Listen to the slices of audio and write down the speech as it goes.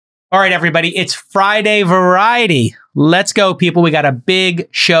All right, everybody, it's Friday Variety. Let's go, people. We got a big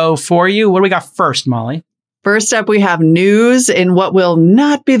show for you. What do we got first, Molly? First up, we have news in what will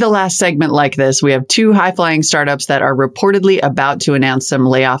not be the last segment like this. We have two high-flying startups that are reportedly about to announce some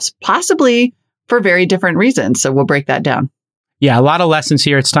layoffs, possibly for very different reasons. So we'll break that down. Yeah, a lot of lessons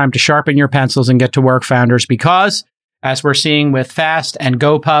here. It's time to sharpen your pencils and get to work, founders, because as we're seeing with Fast and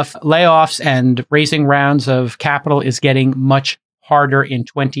GoPuff, layoffs and raising rounds of capital is getting much harder in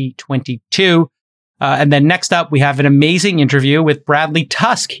 2022. And then next up, we have an amazing interview with Bradley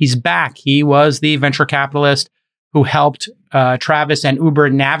Tusk. He's back. He was the venture capitalist who helped Travis and Uber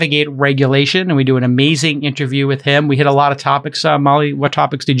navigate regulation. And we do an amazing interview with him. We hit a lot of topics. Molly, what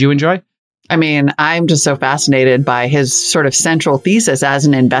topics did you enjoy? I mean, I'm just so fascinated by his sort of central thesis as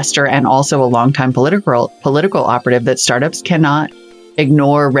an investor and also a longtime political operative that startups cannot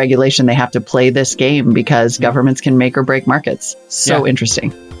ignore regulation. They have to play this game because governments can make or break markets. So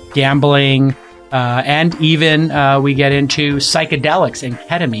interesting. Gambling, and even we get into psychedelics and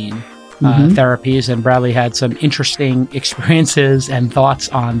ketamine therapies. And Bradley had some interesting experiences and thoughts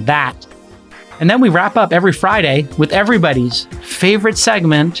on that. And then we wrap up every Friday with everybody's favorite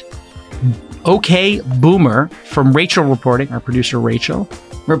segment, Okay Boomer, from Rachel reporting, our producer Rachel.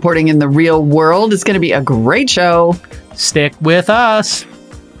 Reporting in the real world. It's going to be a great show. Stick with us.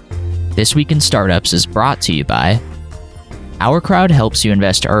 This Week in Startups is brought to you by Our Crowd helps you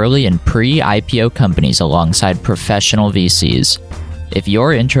invest early in pre-IPO companies alongside professional VCs. If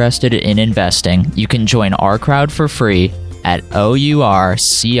you're interested in investing, you can join Our Crowd for free at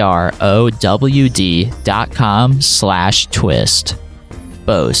ourcrowd.com/twist.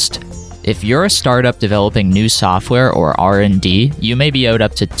 Boast. If you're a startup developing new software or R&D, you may be owed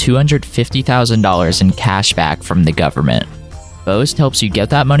up to $250,000 in cash back from the government. Boast helps you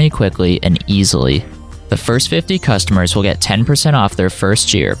get that money quickly and easily. The first 50 customers will get 10% off their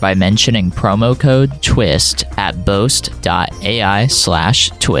first year by mentioning promo code TWIST at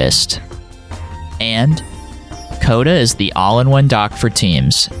boast.ai/twist. And Coda is the all-in-one doc for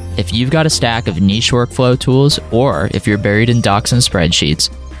teams. If you've got a stack of niche workflow tools, or if you're buried in docs and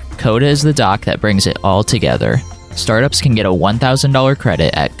spreadsheets, Coda is the doc that brings it all together. Startups can get a $1,000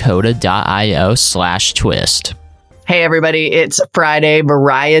 credit at coda.io/twist. Hey, everybody. It's Friday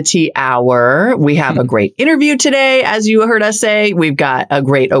Variety Hour. We have a great interview today, as you heard us say. We've got a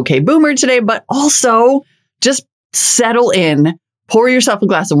great Okay Boomer today, but also just settle in, pour yourself a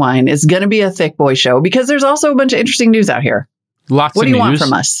glass of wine. It's going to be a thick boy show because there's also a bunch of interesting news out here. Lots What of do you news. want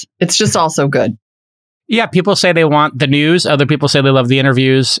from us? It's just also good. Yeah, people say they want the news. Other people say they love the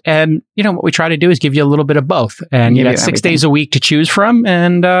interviews. And, you know, what we try to do is give you a little bit of both. And you got 6 days a week to choose from.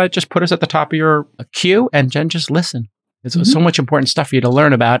 And just put us at the top of your queue and then just listen. It's so much important stuff for you to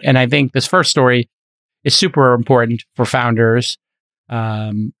learn about. And I think this first story is super important for founders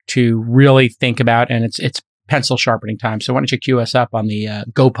to really think about. And it's pencil sharpening time. So why don't you cue us up on the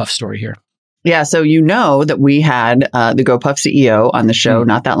GoPuff story here? Yeah, so you know that we had the GoPuff CEO on the show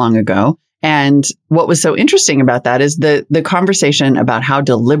not that long ago. And what was so interesting about that is the conversation about how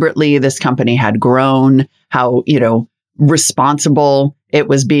deliberately this company had grown, how, responsible it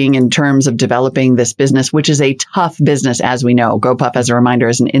was being in terms of developing this business, which is a tough business, as we know. GoPuff, as a reminder,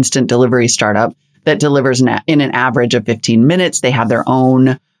 is an instant delivery startup that delivers in an average of 15 minutes. They have their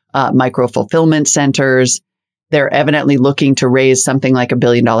own micro fulfillment centers. They're evidently looking to raise something like $1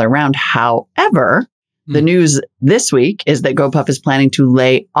 billion round. However, the news this week is that GoPuff is planning to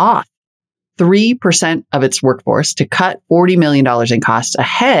lay off 3% of its workforce to cut $40 million in costs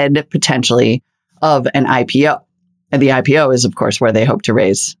ahead, potentially, of an IPO. And the IPO is, of course, where they hope to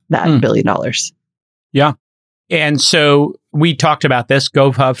raise that $1 billion. Yeah. And so we talked about this.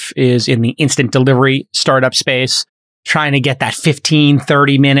 GoPuff is in the instant delivery startup space, trying to get that 15,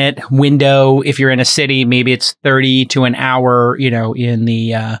 30-minute window. If you're in a city, maybe it's 30 to an hour, in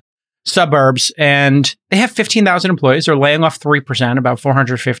the suburbs. And they have 15,000 employees. They're laying off 3%, about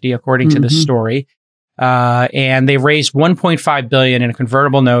 450, according to this story. And they raised $1.5 billion in a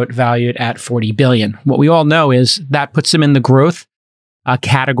convertible note valued at $40 billion. What we all know is that puts them in the growth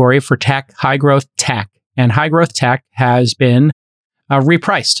category for tech, high growth tech. And high growth tech has been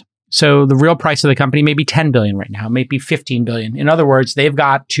repriced. So the real price of the company may be $10 billion right now, maybe $15 billion. In other words, they've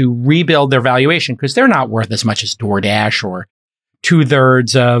got to rebuild their valuation because they're not worth as much as DoorDash or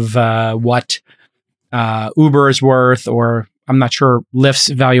 2/3 of what Uber is worth, or I'm not sure Lyft's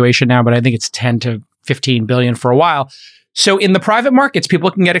valuation now, but I think it's 10 to 15 billion for a while. So in the private markets,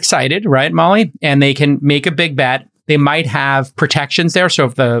 people can get excited, right, Molly? And they can make a big bet. They might have protections there. So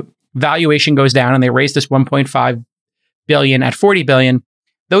if the valuation goes down and they raise this 1.5 billion at 40 billion,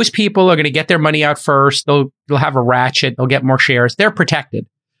 those people are going to get their money out first. They'll have a ratchet. They'll get more shares. They're protected.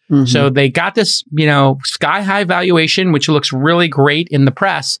 So they got this, sky high valuation, which looks really great in the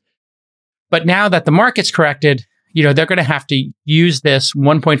press. But now that the market's corrected, they're going to have to use this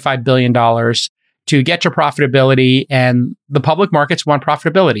 $1.5 billion to get to profitability, and the public markets want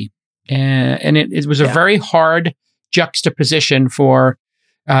profitability. And it was a very hard juxtaposition for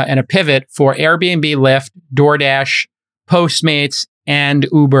and a pivot for Airbnb, Lyft, DoorDash, Postmates, and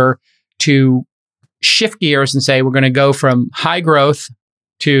Uber to shift gears and say, we're going to go from high growth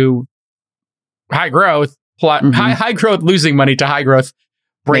to high growth, high growth losing money to high growth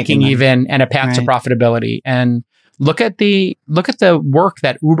breaking even and a path to profitability. And look at the work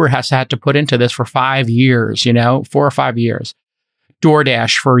that Uber has had to put into this for 5 years, 4 or 5 years.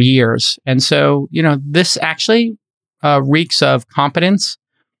 DoorDash for years. And so, this actually reeks of competence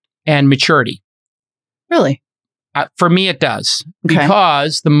and maturity. Really? For me, it does.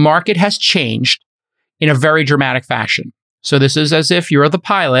 Because the market has changed in a very dramatic fashion. So this is as if you're the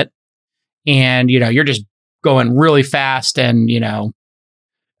pilot and, you're just going really fast and,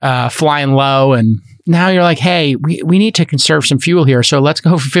 flying low. And now you're like, hey, we need to conserve some fuel here. So let's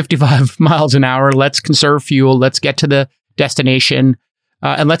go for 55 miles an hour. Let's conserve fuel. Let's get to the destination.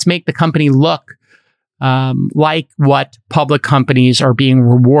 And let's make the company look like what public companies are being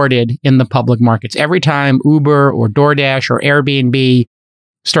rewarded in the public markets. Every time Uber or DoorDash or Airbnb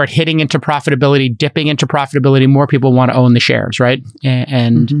start hitting into profitability, dipping into profitability, more people want to own the shares, right?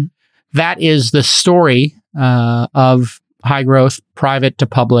 And that is the story of high growth, private to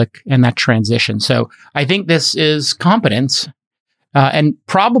public, and that transition. So I think this is competence and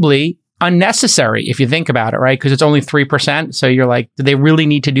probably unnecessary if you think about it, right? Because it's only 3%. So you're like, do they really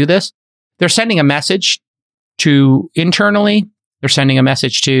need to do this? They're sending a message to internally. They're sending a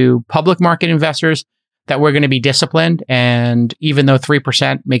message to public market investors that we're going to be disciplined. And even though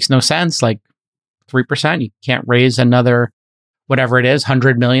 3% makes no sense, like 3%, you can't raise another, whatever it is,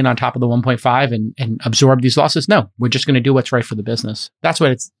 100 million on top of the 1.5 and absorb these losses. No, we're just going to do what's right for the business. That's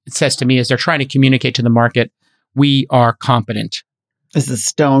what it says to me, is they're trying to communicate to the market, we are competent. This is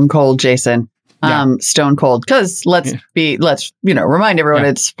stone cold, Jason. Stone cold. Because let's remind everyone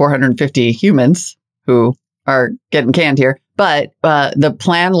it's 450 humans who are getting canned here. But the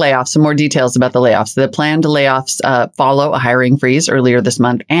planned layoffs, some more details about the layoffs. The planned layoffs follow a hiring freeze earlier this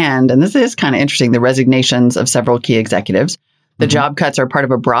month. And this is kind of interesting, the resignations of several key executives. The job cuts are part of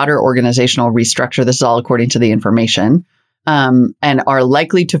a broader organizational restructure. This is all according to the information. And are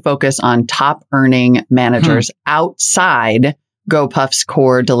likely to focus on top earning managers outside GoPuff's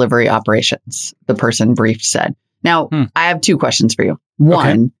core delivery operations, the person briefed said. Now, I have 2 questions for you.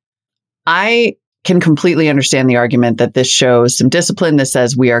 One, I can completely understand the argument that this shows some discipline. This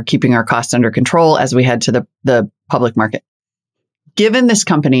says we are keeping our costs under control as we head to the public market. Given this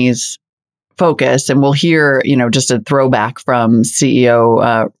company's focus, and we'll hear, just a throwback from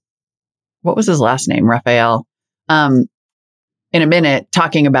CEO, what was his last name? Raphael, in a minute,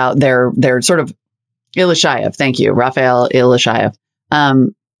 talking about their sort of Ilishayev. Thank you. Raphael Ilishayev,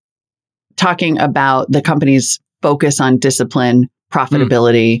 talking about the company's focus on discipline,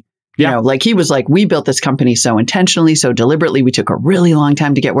 profitability. Like he was like, we built this company so intentionally, so deliberately. We took a really long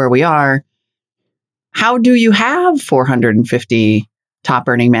time to get where we are. How do you have 450 top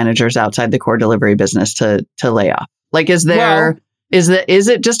earning managers outside the core delivery business to lay off? Like, is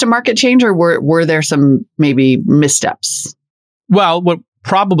it just a market change, or were there some maybe missteps? Well, what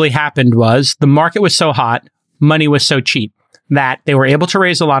probably happened was the market was so hot, money was so cheap that they were able to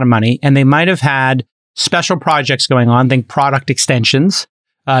raise a lot of money, and they might have had special projects going on, think product extensions,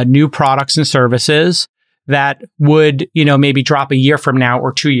 new products and services that would, maybe drop a year from now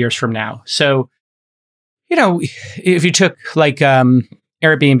or 2 years from now. So, if you took like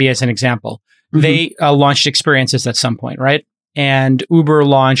Airbnb as an example, they launched experiences at some point, right? And Uber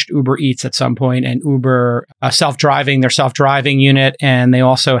launched Uber Eats at some point, and Uber their self-driving unit, and they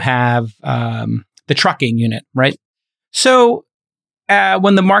also have the trucking unit, right? So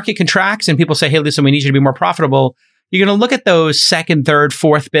when the market contracts and people say, hey, listen, we need you to be more profitable, you're going to look at those second, third,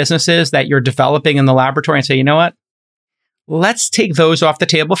 fourth businesses that you're developing in the laboratory and say, you know what? Let's take those off the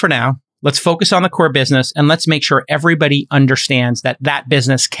table for now. Let's focus on the core business, and let's make sure everybody understands that that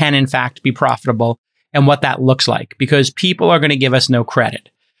business can, in fact, be profitable and what that looks like, because people are going to give us no credit.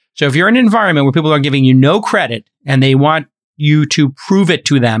 So if you're in an environment where people are giving you no credit and they want you to prove it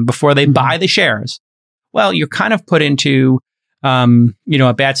to them before they buy the shares, well, you're kind of put into,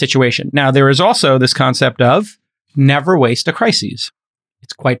 a bad situation. Now, there is also this concept of never waste a crisis.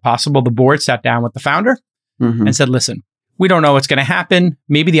 It's quite possible the board sat down with the founder and said, listen, we don't know what's going to happen.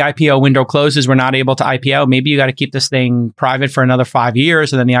 Maybe the IPO window closes. We're not able to IPO. Maybe you got to keep this thing private for another 5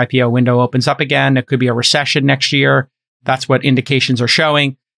 years, and then the IPO window opens up again. It could be a recession next year. That's what indications are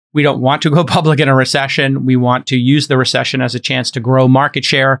showing. We don't want to go public in a recession. We want to use the recession as a chance to grow market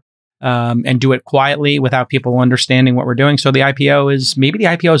share and do it quietly without people understanding what we're doing. So the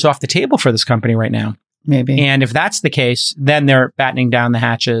IPO is off the table for this company right now. Maybe. And if that's the case, then they're battening down the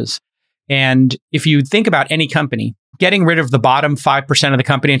hatches. And if you think about any company, getting rid of the bottom 5% of the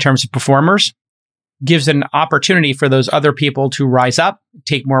company in terms of performers gives an opportunity for those other people to rise up,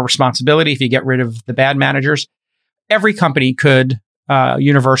 take more responsibility. If you get rid of the bad managers, every company could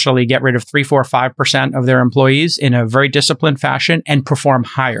universally get rid of 3, 4, 5% of their employees in a very disciplined fashion and perform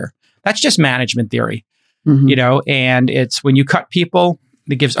higher. That's just management theory, and it's when you cut people,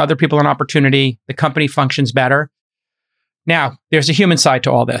 it gives other people an opportunity. The company functions better. Now, there's a human side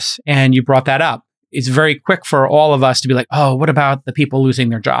to all this, and you brought that up. It's very quick for all of us to be like, oh, what about the people losing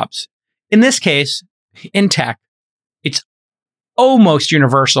their jobs? In this case, in tech, it's almost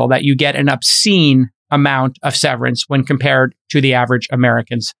universal that you get an obscene amount of severance when compared to the average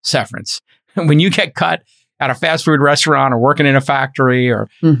American's severance. When you get cut at a fast food restaurant or working in a factory or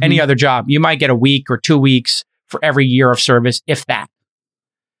any other job, you might get a week or 2 weeks for every year of service, if that.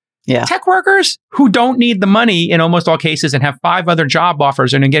 Yeah. Tech workers who don't need the money in almost all cases and have 5 other job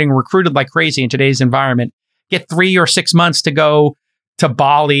offers and are getting recruited like crazy in today's environment get 3 or 6 months to go to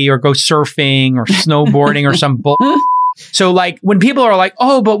Bali or go surfing or snowboarding or some bull. So like when people are like,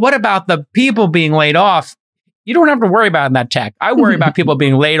 oh, but what about the people being laid off? You don't have to worry about that tech. I worry about people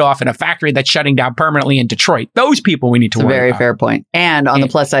being laid off in a factory that's shutting down permanently in Detroit. Those people we need to worry about. Very fair point. And on the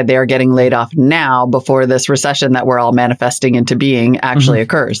plus side, they are getting laid off now before this recession that we're all manifesting into being actually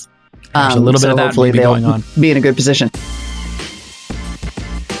occurs. There's a little bit of that hopefully going on. Be in a good position.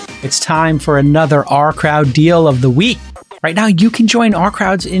 It's time for another R Crowd deal of the week. Right now, you can join R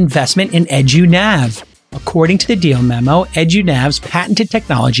Crowd's investment in EduNav. According to the deal memo, EduNav's patented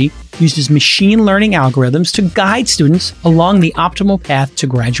technology uses machine learning algorithms to guide students along the optimal path to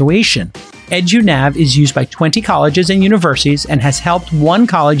graduation. EduNav is used by 20 colleges and universities and has helped one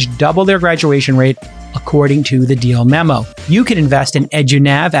college double their graduation rate, according to the deal memo. You can invest in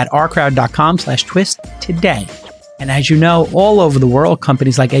EduNav at rcrowd.com/twist today. And as you know, all over the world,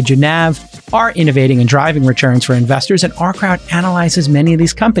 companies like EduNav are innovating and driving returns for investors, and R Crowd analyzes many of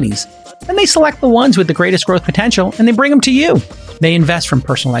these companies. And they select the ones with the greatest growth potential, and they bring them to you. They invest from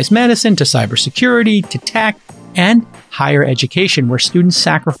personalized medicine to cybersecurity to tech and higher education, where students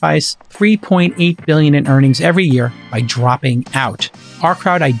sacrifice $3.8 billion in earnings every year by dropping out. R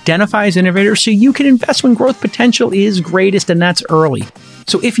Crowd identifies innovators so you can invest when growth potential is greatest, and that's early.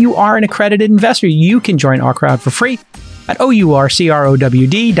 So if you are an accredited investor, you can join R Crowd for free at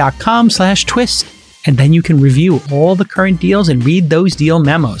OURCROWD.com/twist. And then you can review all the current deals and read those deal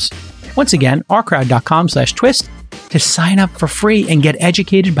memos. Once again, rcrowd.com/twist to sign up for free and get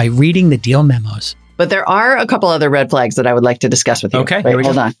educated by reading the deal memos. But there are a couple other red flags that I would like to discuss with you. Okay, Wait,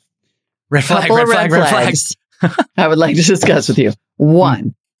 hold on. Red flag, red flags. I would like to discuss with you.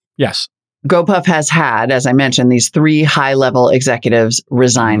 One. Yes. GoPuff has had, as I mentioned, these 3 high-level executives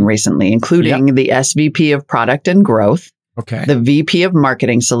resign recently, including the SVP of Product and Growth, the VP of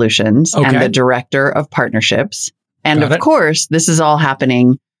Marketing Solutions, and the Director of Partnerships. And of course, this is all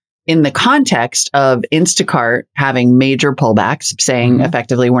happening in the context of Instacart having major pullbacks, saying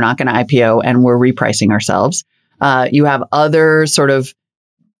effectively, we're not going to IPO and we're repricing ourselves. You have other sort of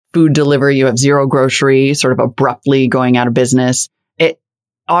food delivery. You have Zero Grocery sort of abruptly going out of business.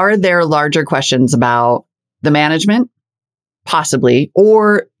 Are there larger questions about the management? Possibly,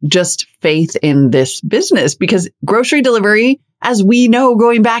 or just faith in this business? Because grocery delivery, as we know,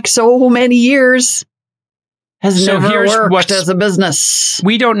 going back so many years, has never worked as a business.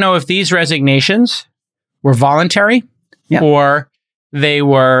 We don't know if these resignations were voluntary or they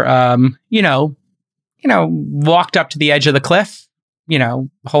were, walked up to the edge of the cliff,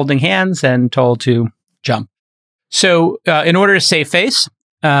 holding hands and told to jump. So in order to save face,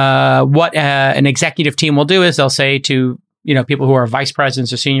 what an executive team will do is they'll say to, people who are vice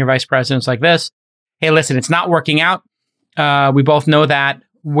presidents or senior vice presidents like this, hey, listen, it's not working out. We both know that.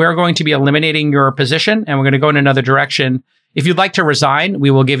 We're going to be eliminating your position and we're going to go in another direction. If you'd like to resign, we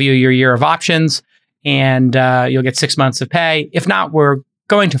will give you your year of options and you'll get 6 months of pay. If not, we're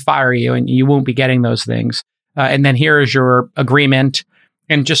going to fire you and you won't be getting those things. And then here is your agreement.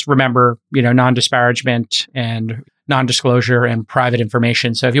 And just remember, non-disparagement and non-disclosure and private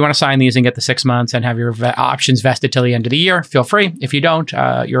information. So if you want to sign these and get the 6 months and have your options vested till the end of the year, feel free. If you don't,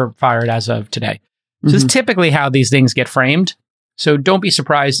 you're fired as of today. So this is typically how these things get framed. So don't be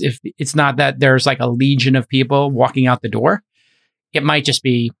surprised if it's not that there's like a legion of people walking out the door. It might just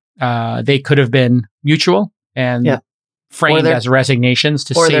be they could have been mutual and framed as resignations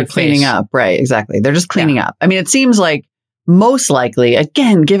to save face. Or they're cleaning up. Right, exactly. They're just cleaning up. I mean, it seems like most likely,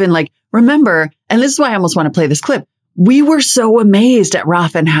 again, given remember, and this is why I almost want to play this clip. We were so amazed at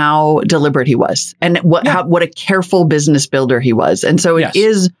Raf and how deliberate he was and what a careful business builder he was. And so it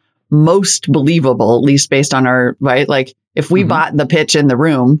is most believable, at least based on our, right? If we bought the pitch in the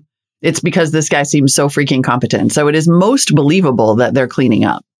room, it's because this guy seems so freaking competent. So it is most believable that they're cleaning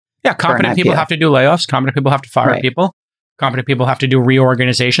up. Yeah, competent people have to do layoffs. Competent people have to fire people. Competent people have to do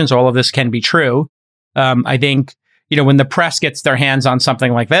reorganizations. All of this can be true. I think, when the press gets their hands on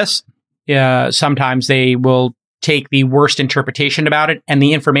something like this, sometimes they will take the worst interpretation about it, and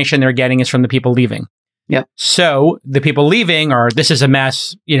the information they're getting is from the people leaving. Yep. So the people leaving are, this is a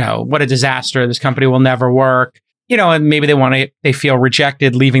mess, what a disaster, this company will never work, and maybe they feel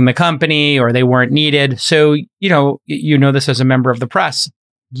rejected leaving the company, or they weren't needed. So, this as a member of the press,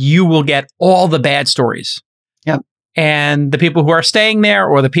 you will get all the bad stories. Yep. And the people who are staying there,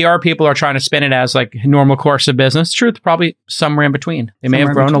 or the PR people, are trying to spin it as normal course of business. Truth, probably somewhere in between. They may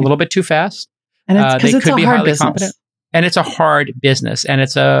have grown a little bit too fast. And it's because it's a hard business. Competent. And it's a hard business. And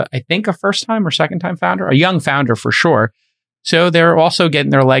it's I think a first time or second time founder, a young founder for sure. So they're also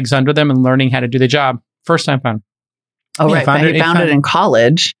getting their legs under them and learning how to do the job. First time founder. Oh, right. He founded in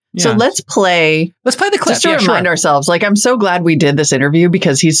college. Yeah. So let's play the clip. Just to remind ourselves, I'm so glad we did this interview,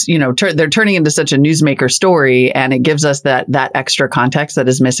 because he's, they're turning into such a newsmaker story, and it gives us that extra context that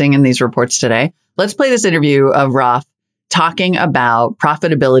is missing in these reports today. Let's play this interview of Raf talking about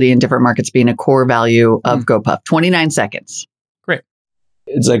profitability in different markets being a core value of GoPuff. 29 seconds. Great.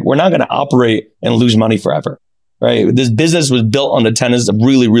 It's we're not going to operate and lose money forever, right? This business was built on the tenets of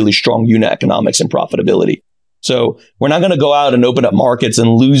really, really strong unit economics and profitability. So we're not going to go out and open up markets and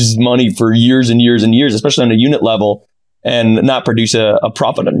lose money for years and years and years, especially on a unit level, and not produce a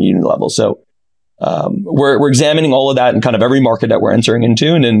profit on a unit level. So we're examining all of that in kind of every market that we're entering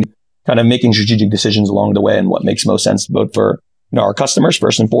into, and then kind of making strategic decisions along the way and what makes most sense, both for our customers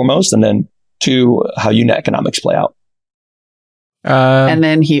first and foremost, and then to how unit economics play out. And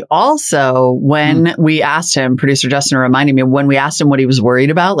then he also, when we asked him, producer Justin reminded me, when we asked him what he was worried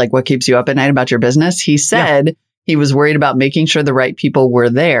about, what keeps you up at night about your business, he said he was worried about making sure the right people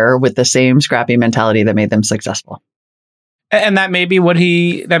were there with the same scrappy mentality that made them successful. And that may be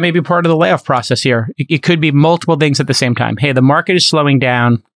part of the layoff process here. It could be multiple things at the same time. Hey, the market is slowing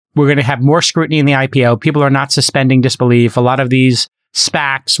down. We're going to have more scrutiny in the IPO. People are not suspending disbelief. A lot of these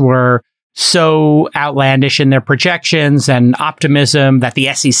SPACs were so outlandish in their projections and optimism that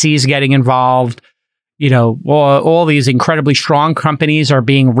the SEC is getting involved. All these incredibly strong companies are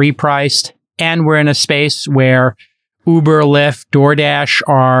being repriced. And we're in a space where Uber, Lyft, DoorDash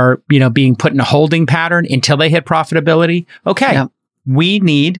are, being put in a holding pattern until they hit profitability. Okay, we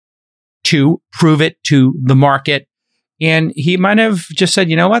need to prove it to the market. And he might have just said,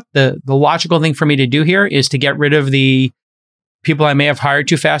 you know what, the logical thing for me to do here is to get rid of the people I may have hired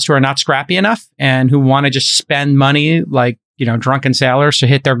too fast who are not scrappy enough and who want to just spend money like, drunken sailors to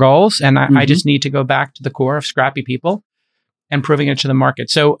hit their goals. And I just need to go back to the core of scrappy people and proving it to the market.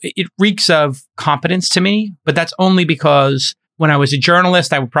 So it reeks of competence to me, but that's only because when I was a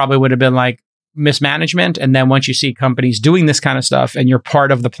journalist, I probably would have been like mismanagement. And then once you see companies doing this kind of stuff and you're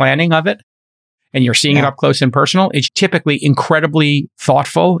part of the planning of it, and you're seeing it up close and personal, it's typically incredibly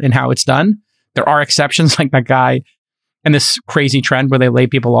thoughtful in how it's done. There are exceptions like that guy and this crazy trend where they lay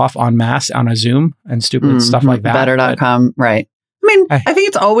people off en masse on a Zoom and stupid stuff like that. Better.com, right. I think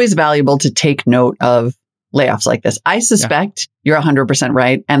it's always valuable to take note of layoffs like this. I suspect you're 100%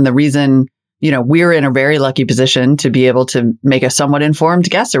 right. And the reason, we're in a very lucky position to be able to make a somewhat informed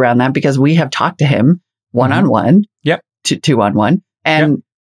guess around that, because we have talked to him one-on-one, two-on-one, and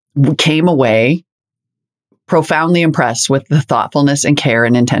came away profoundly impressed with the thoughtfulness and care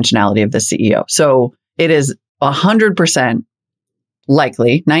and intentionality of the CEO. So it is 100%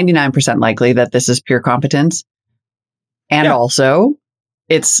 likely, 99% likely that this is pure competence. And also,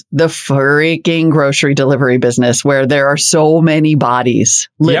 it's the freaking grocery delivery business where there are so many bodies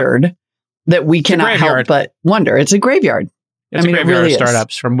littered that we cannot help but wonder. It's a graveyard. It's a graveyard of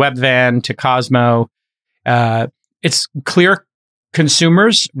startups, from Webvan to Cosmo. It's clear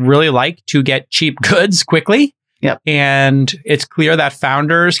consumers really like to get cheap goods quickly. And it's clear that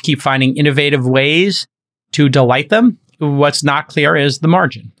founders keep finding innovative ways to delight them. What's not clear is the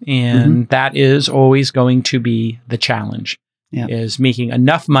margin. And that is always going to be the challenge, is making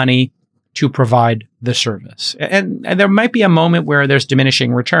enough money to provide the service. And there might be a moment where there's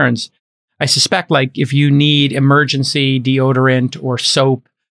diminishing returns. I suspect, if you need emergency deodorant or soap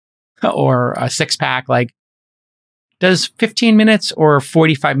or a 6-pack, does 15 minutes or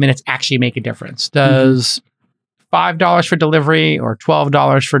 45 minutes actually make a difference? Does $5 for delivery or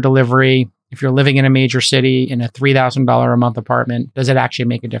 $12 for delivery if you're living in a major city in a $3,000 a month apartment, does it actually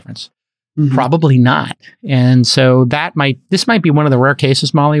make a difference? Mhm. Probably not. And so this might be one of the rare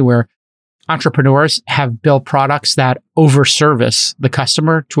cases, Molly, where entrepreneurs have built products that overservice the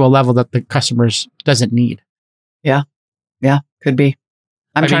customer to a level that the customers doesn't need. Yeah, could be.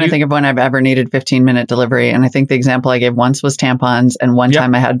 I'm trying to think of when I've ever needed 15-minute delivery. And I think the example I gave once was tampons. And one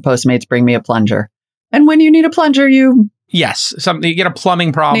time I had Postmates bring me a plunger. And when you need a plunger, you get a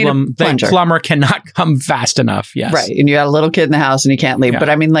plumbing problem. The plumber cannot come fast enough. Yes. Right. And you got a little kid in the house and you can't leave. Yeah. But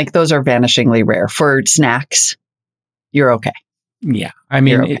I mean, like, those are vanishingly rare. For snacks, you're okay. Yeah. I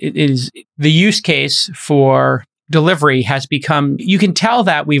mean, it is the use case for delivery has become, you can tell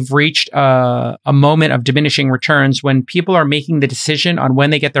that we've reached a moment of diminishing returns when people are making the decision on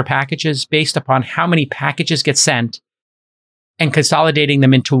when they get their packages based upon how many packages get sent and consolidating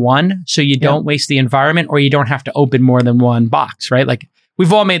them into one so you don't waste the environment or you don't have to open more than one box, right? Like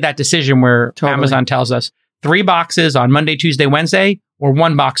we've all made that decision where Amazon tells us 3 boxes on Monday, Tuesday, Wednesday, or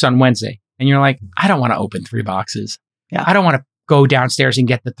 1 box on Wednesday. And you're like, I don't want to open 3 boxes. Yeah. I don't want to go downstairs and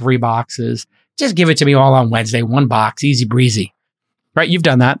get the 3 boxes. Just give it to me all on Wednesday, 1 box, easy breezy. Right? You've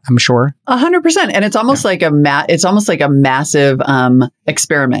done that, I'm sure. 100%. And it's almost like it's almost like a massive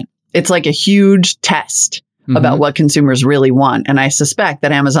experiment. It's like a huge test about what consumers really want. And I suspect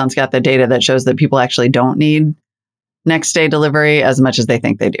that Amazon's got the data that shows that people actually don't need next day delivery as much as they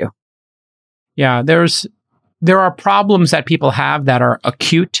think they do. Yeah, there are problems that people have that are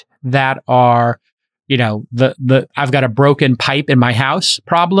acute, that are, you know, the I've got a broken pipe in my house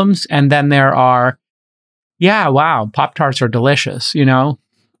problems. And then there are, Pop-Tarts are delicious, you know?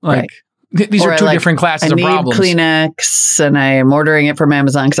 Like these are 2 different classes of problems. I need Kleenex and I'm ordering it from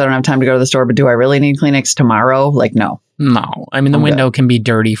Amazon because I don't have time to go to the store. But do I really need Kleenex tomorrow? Like, no. No. I mean, the window can be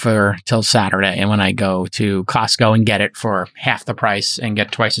dirty till Saturday. And when I go to Costco and get it for half the price and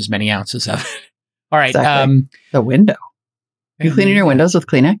get twice as many ounces of it. All right. Exactly. The window. Are you cleaning your windows with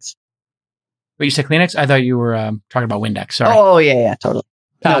Kleenex? But you said Kleenex? I thought you were talking about Windex. Sorry. Oh, yeah, totally.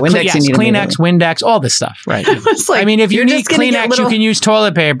 No, Windex, Kleenex, Windex, all this stuff, right? Like, I mean, if you need Kleenex, you can use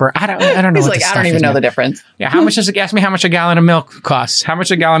toilet paper. I don't know. He's like, I don't even know the difference. Yeah, how much does it? Ask me how much a gallon of milk costs. How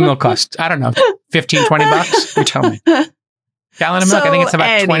much a gallon of milk costs? I don't know, $15-$20. You tell me. Gallon of milk, I think it's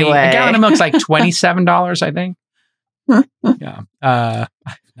about 20. A gallon of milk's like $27, I think. Yeah.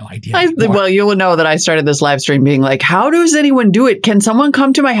 No idea. Well, you will know that I started this live stream being like, how does anyone do it? Can someone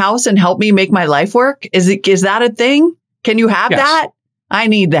come to my house and help me make my life work? Is that a thing? Can you have that? I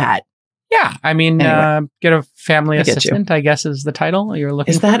need that. Yeah. I mean, get a family assistant, I guess is the title you're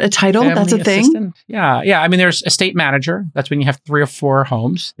looking for. Is that a title? That's a thing? Assistant? Yeah. Yeah. I mean, there's estate manager. That's when you have 3 or 4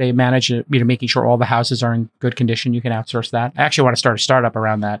 homes. They manage, making sure all the houses are in good condition. You can outsource that. I actually want to start a startup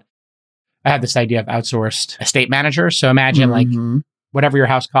around that. I have this idea of outsourced estate managers. So imagine like whatever your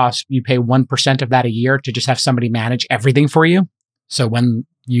house costs, you pay 1% of that a year to just have somebody manage everything for you. So when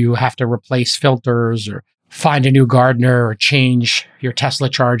you have to replace filters or find a new gardener or change your Tesla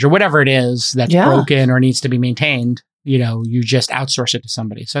charge or whatever it is that's broken or needs to be maintained, you just outsource it to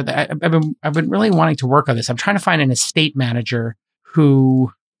somebody. So I've been really wanting to work on this. I'm trying to find an estate manager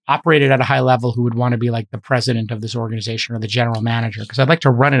who operated at a high level, who would want to be like the president of this organization or the general manager, because I'd like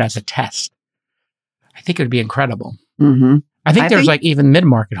to run it as a test. I think it would be incredible. Mm-hmm. I think there's like even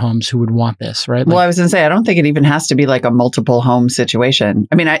mid-market homes who would want this, right? Well, I was going to say, I don't think it even has to be like a multiple home situation.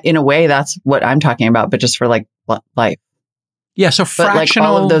 I mean, in a way, that's what I'm talking about, but just for like life. Yeah, so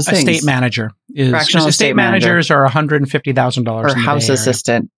fractional estate manager is fractional estate managers are $150,000 or house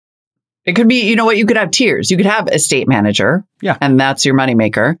assistant. It could be, you could have tiers. You could have estate manager, and that's your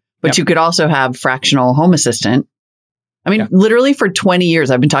moneymaker. But you could also have fractional home assistant. I mean, literally for 20 years,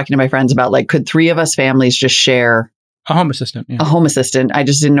 I've been talking to my friends about like, could 3 of us families just share a home assistant? Yeah. A home assistant. I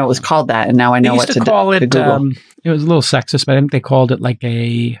just didn't know it was called that, and now I know what to call it. Google. It was a little sexist, but I think they called it like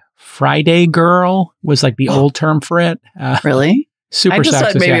a Friday girl. Was like the old term for it. Really? Super sexist. I just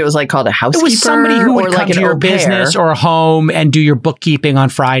thought maybe it was like called a housekeeper. It was somebody who would come to your business or home and do your bookkeeping on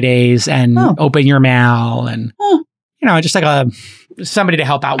Fridays and open your mail and just like somebody to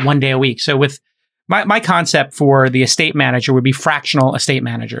help out one day a week. So with my concept for the estate manager would be fractional estate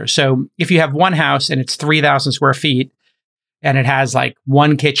manager. So if you have one house and it's 3,000 square feet and it has like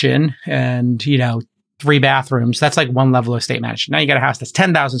 1 kitchen and, 3 bathrooms, that's like one level of estate manager. Now you got a house that's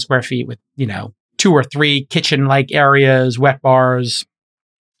 10,000 square feet with, 2 or 3 kitchen-like areas, wet bars,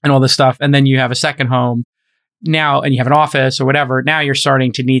 and all this stuff. And then you have a second home now and you have an office or whatever. Now you're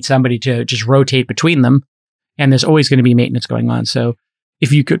starting to need somebody to just rotate between them. And there's always going to be maintenance going on. So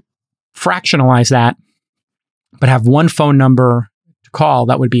if you could fractionalize that, but have one phone number to call,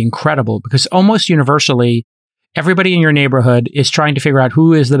 that would be incredible, because almost universally, everybody in your neighborhood is trying to figure out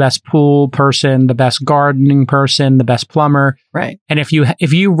who is the best pool person, the best gardening person, the best plumber. Right. And if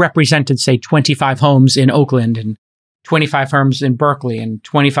you represented, say, 25 homes in Oakland and 25 homes in Berkeley and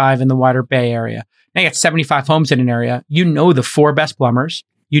 25 in the wider Bay Area, now you got 75 homes in an area, you know the 4 best plumbers,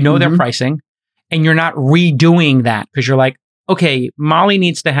 you know their pricing, and you're not redoing that because you're like, okay, Molly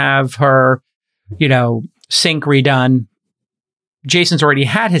needs to have her, sink redone. Jason's already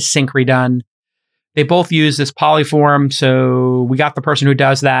had his sink redone. They both use this polyform, so we got the person who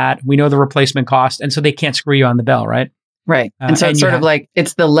does that. We know the replacement cost, and so they can't screw you on the bill, right? Right. And so it's sort of like,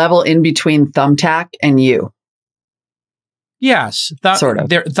 it's the level in between Thumbtack and you. Yes. Sort of.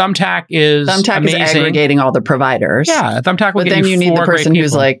 Thumbtack is amazing. Is aggregating all the providers. Yeah, Thumbtack will But give then you you need the person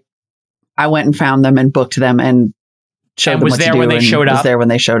who's like, I went and found them and booked them and showed them what to do. Was there when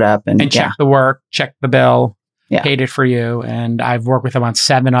they showed up. And checked the work, checked the bill, Yeah. paid it for you. And I've worked with them on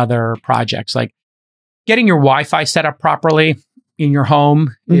 7 other projects. Like getting your Wi-Fi set up properly in your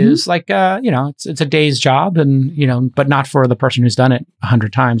home is like, it's a day's job and, but not for the person who's done it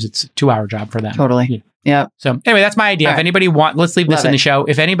 100 times. It's a 2-hour job for them. Totally. Yeah. So anyway, that's my idea. All if right. anybody let's leave this in the show.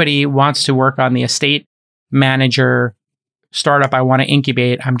 If anybody wants to work on the estate manager startup I want to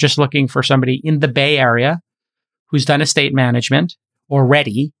incubate, I'm just looking for somebody in the Bay Area who's done estate management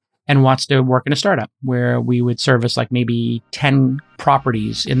already and wants to work in a startup where we would service like maybe 10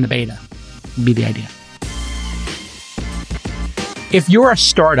 properties in the beta would be the idea. If you're a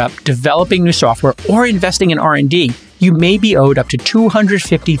startup developing new software or investing in R&D, you may be owed up to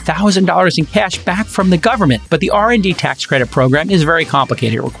 $250,000 in cash back from the government. But the R&D tax credit program is very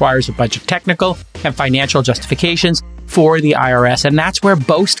complicated. It requires a bunch of technical and financial justifications for the IRS, and that's where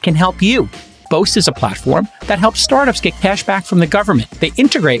Boast can help you. Boast is a platform that helps startups get cash back from the government. They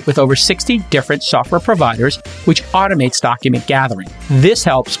integrate with over 60 different software providers, which automates document gathering. This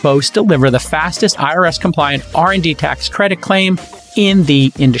helps Boast deliver the fastest IRS-compliant R&D tax credit claim in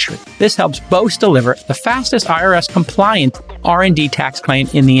the industry. This helps Boast deliver the fastest IRS-compliant R&D tax claim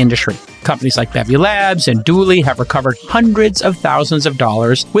in the industry. Companies like Bevy Labs and Dooley have recovered hundreds of thousands of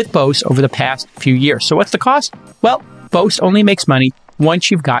dollars with Boast over the past few years. So what's the cost? Well, Boast only makes money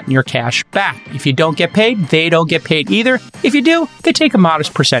once you've gotten your cash back. If you don't get paid, they don't get paid either. If you do, they take a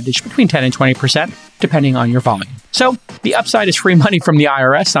modest percentage, between 10 and 20%, depending on your volume. So the upside is free money from the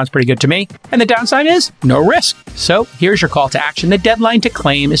IRS. Sounds pretty good to me. And the downside is no risk. So here's your call to action. The deadline to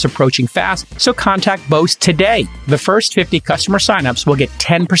claim is approaching fast, so contact Boast today. The first 50 customer signups will get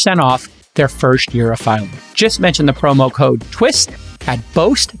 10% off their first year of filing. Just mention the promo code TWIST at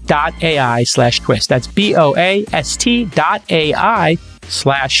boast.ai/twist. That's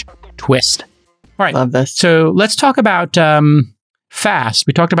BOAST.ai/twist. All right. Love this. So let's talk about Fast.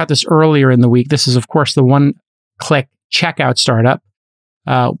 We talked about this earlier in the week. This is, of course, the one-click checkout startup.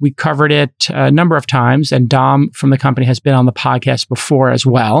 We covered it a number of times, and Dom from the company has been on the podcast before as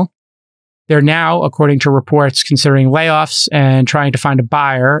well. They're now, according to reports, considering layoffs and trying to find a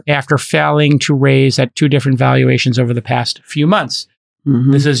buyer after failing to raise at 2 different valuations over the past few months.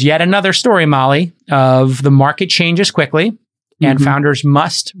 This is yet another story, Molly, of the market changes quickly and founders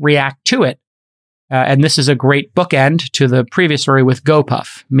must react to it. And this is a great bookend to the previous story with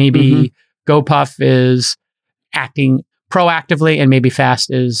GoPuff. Maybe GoPuff is acting proactively and maybe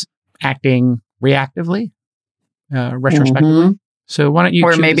Fast is acting reactively, retrospectively. So why don't you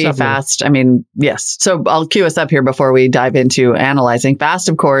Or maybe Fast. I mean, yes. So I'll cue us up here before we dive into analyzing. Fast,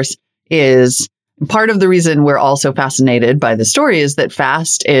 of course, is part of the reason we're also fascinated by the story is that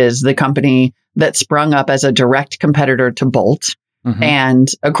Fast is the company that sprung up as a direct competitor to Bolt. And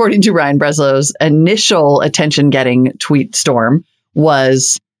according to Ryan Breslow's initial attention-getting tweet storm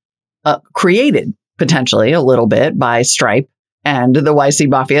was created potentially a little bit by Stripe and the YC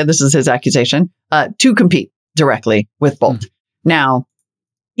Mafia, this is his accusation, to compete directly with Bolt. Now,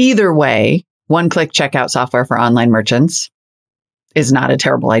 either way, one-click checkout software for online merchants is not a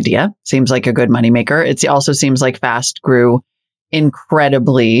terrible idea. Seems like a good moneymaker. It also seems like Fast grew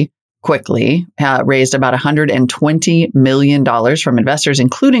incredibly quickly, raised about $120 million from investors,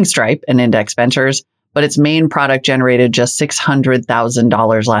 including Stripe and Index Ventures. But its main product generated just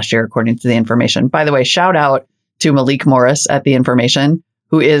 $600,000 last year, according to the information. By the way, shout out to Malik Morris at The Information,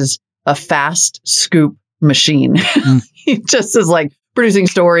 who is a fast scoop machine. He just is like producing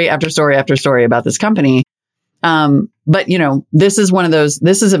story after story after story about this company. But, this is one of those,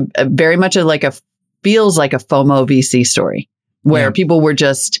 this is a very much feels like a FOMO VC story where people were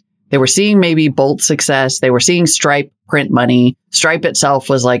they were seeing maybe Bolt success. They were seeing Stripe print money. Stripe itself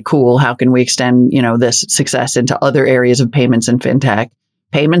was like, cool, how can we extend, this success into other areas of payments and fintech?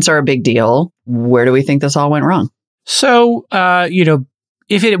 Payments are a big deal. Where do we think this all went wrong? So,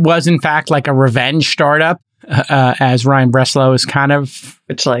 if it was in fact like a revenge startup, as Ryan Breslow is kind of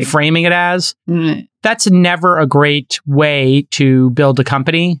framing it as. That's never a great way to build a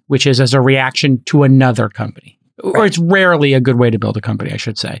company, which is as a reaction to another company. Right. Or it's rarely a good way to build a company, I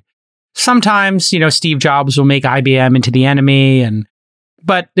should say. Sometimes, Steve Jobs will make IBM into the enemy.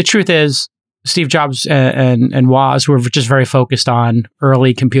 But the truth is, Steve Jobs and Woz were just very focused on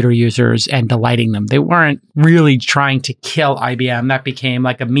early computer users and delighting them. They weren't really trying to kill IBM. That became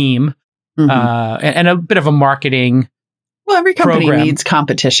like a meme and a bit of a marketing Well, every company needs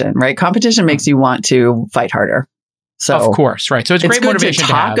competition, right? Competition makes you want to fight harder. So, of course, right. So it's great motivation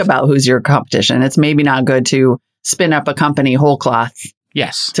to talk about who's your competition. It's maybe not good to spin up a company whole cloth.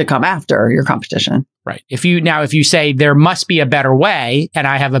 Yes. To come after your competition. Right. If you say there must be a better way and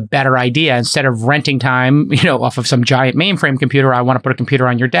I have a better idea, instead of renting time, off of some giant mainframe computer, I want to put a computer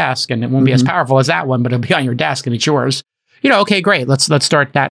on your desk and it won't be as powerful as that one, but it'll be on your desk and it's yours. Okay, great. Let's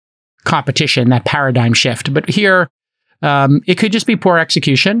start that competition, that paradigm shift. But here, it could just be poor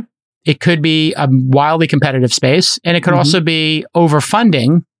execution. It could be a wildly competitive space, and it could also be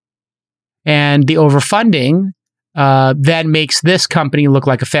overfunding. And the overfunding then makes this company look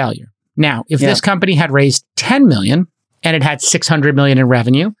like a failure. Now, if this company had raised $10 million and it had $600 million in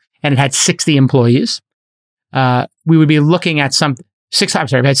revenue and it had 60 employees, we would be looking at it had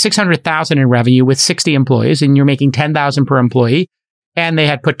 $600,000 in revenue with 60 employees, and you're making $10,000 per employee, and they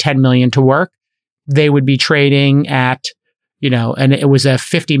had put $10 million to work. They would be trading at, and it was a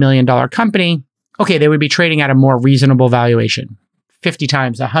 $50 million company. Okay, they would be trading at a more reasonable valuation, 50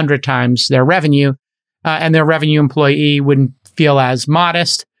 times, 100 times their revenue, and their revenue employee wouldn't feel as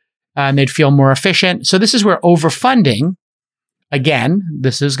modest, and they'd feel more efficient. So this is where overfunding, again,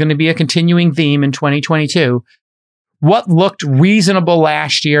 this is going to be a continuing theme in 2022. What looked reasonable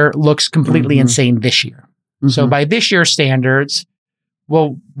last year looks completely insane this year. So by this year's standards,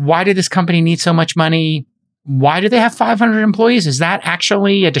 well, why did this company need so much money? Why do they have 500 employees? Is that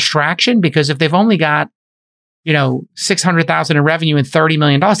actually a distraction? Because if they've only got, $600,000 in revenue and $30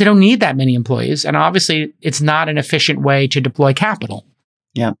 million, they don't need that many employees. And obviously, it's not an efficient way to deploy capital.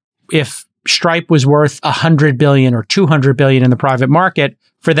 Yeah. If Stripe was worth $100 billion or $200 billion in the private market,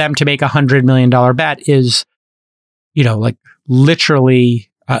 for them to make $100 million bet is, literally,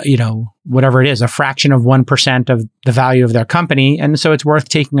 whatever it is, a fraction of 1% of the value of their company. And so it's worth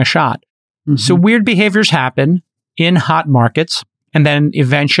taking a shot. So weird behaviors happen in hot markets, and then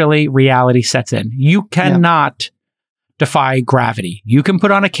eventually reality sets in. You cannot defy gravity. You can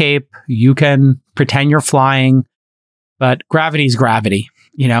put on a cape, you can pretend you're flying, but gravity is gravity,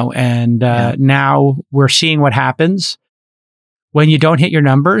 and now we're seeing what happens when you don't hit your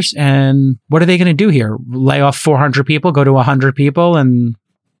numbers. And what are they going to do here? Lay off 400 people, go to 100 people, and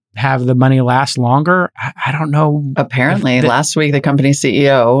have the money last longer? I don't know. Apparently, last week, the company's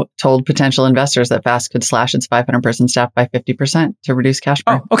CEO told potential investors that Fast could slash its 500-person staff by 50% to reduce cash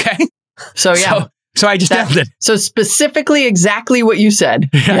burn. Oh, okay. So, yeah. So I just nailed it. So specifically exactly what you said.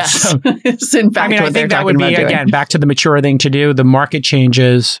 Yes. It's in fact I think that would be, again, back to the mature thing to do. The market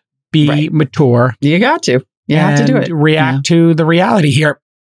changes. Be mature. You got to. You have to do it. React to the reality here.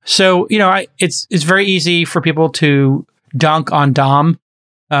 So, it's very easy for people to dunk on Dom,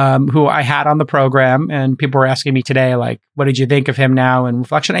 who I had on the program, and people were asking me today, like, what did you think of him now in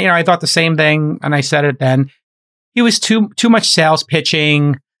reflection? I thought the same thing, and I said it then. He was too much sales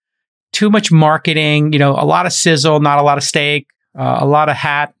pitching, too much marketing, a lot of sizzle, not a lot of steak, a lot of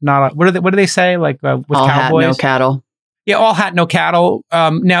hat, what do they say? Like with all cowboys? Hat, no cattle. Yeah, all hat, no cattle.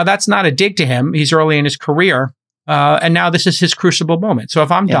 Now, that's not a dig to him. He's early in his career. And now this is his crucible moment. So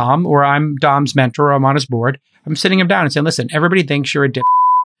if I'm Dom, or I'm Dom's mentor, or I'm on his board, I'm sitting him down and saying, listen, everybody thinks you're a dick.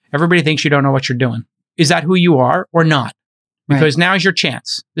 Everybody thinks you don't know what you're doing. Is that who you are or not? Because now's your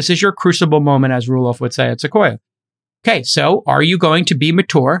chance. This is your crucible moment, as Roelof would say at Sequoia. Okay, so are you going to be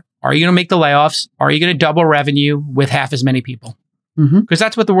mature? Are you going to make the layoffs? Are you going to double revenue with half as many people? Because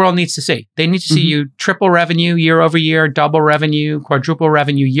that's what the world needs to see. They need to see you triple revenue year over year, double revenue, quadruple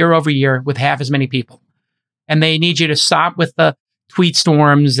revenue year over year with half as many people. And they need you to stop with the tweet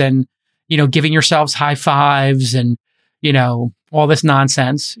storms and, giving yourselves high fives and, all this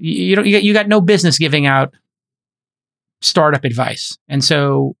nonsense. You got no business giving out startup advice. And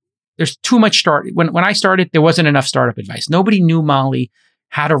so there's too much when I started, there wasn't enough startup advice. Nobody knew, Molly,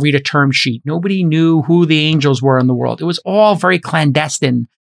 how to read a term sheet. Nobody knew who the angels were in the world. It was all very clandestine.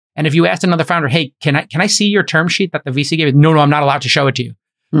 And if you asked another founder, hey, can I see your term sheet that the VC gave you? No, I'm not allowed to show it to you.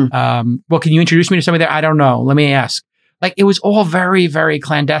 Well, can you introduce me to somebody there? I don't know. Let me ask. Like, it was all very, very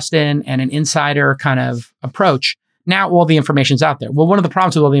clandestine and an insider kind of approach. Now all the information's out there. Well, one of the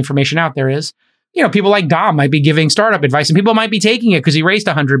problems with all the information out there is, people like Dom might be giving startup advice, and people might be taking it because he raised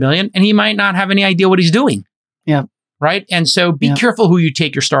 $100 million and he might not have any idea what he's doing. right? And so be careful who you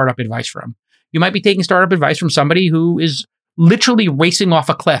take your startup advice from. You might be taking startup advice from somebody who is literally racing off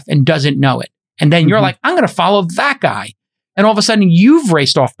a cliff and doesn't know it. And then you're like, I'm going to follow that guy. And all of a sudden you've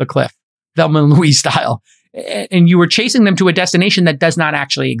raced off the cliff, Thelma and Louise style. And you were chasing them to a destination that does not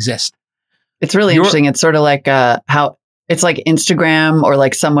actually exist. It's really interesting. It's sort of like how it's like Instagram or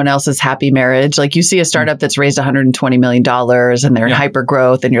like someone else's happy marriage. Like you see a startup that's raised $120 million and they're in hyper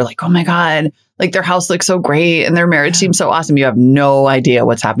growth and you're like, oh my God, like their house looks so great and their marriage seems so awesome. You have no idea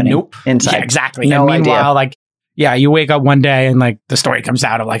what's happening inside. Yeah, exactly. No and meanwhile, idea. You wake up one day and like the story comes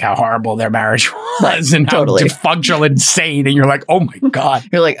out of like how horrible their marriage was and how dysfunctional and insane. And you're like, oh my God.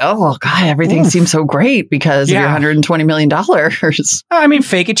 You're like, oh God, everything seems so great because of your $120 million. I mean,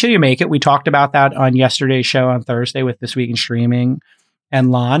 fake it till you make it. We talked about that on yesterday's show on Thursday with This Week in Streaming.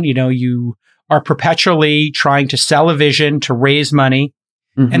 And Lon, you are perpetually trying to sell a vision to raise money.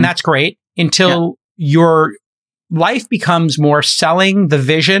 And that's great until your life becomes more selling the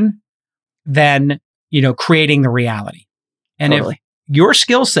vision than creating the reality. And if your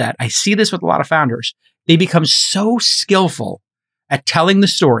skill set, I see this with a lot of founders, they become so skillful at telling the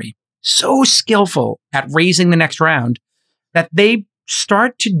story, so skillful at raising the next round, that they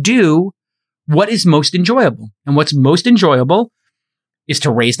start to do what is most enjoyable. And what's most enjoyable is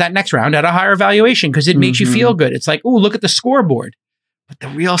to raise that next round at a higher valuation because it makes you feel good. It's like, oh, look at the scoreboard. But the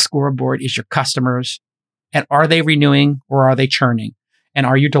real scoreboard is your customers. And are they renewing or are they churning? And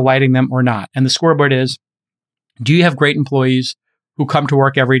are you delighting them or not? And the scoreboard is, do you have great employees who come to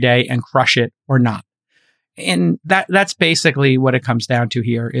work every day and crush it or not? And that's basically what it comes down to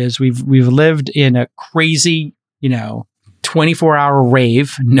here is we've lived in a crazy, 24-hour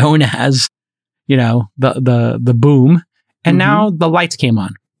rave known as, the boom. And now the lights came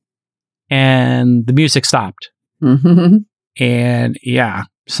on and the music stopped. And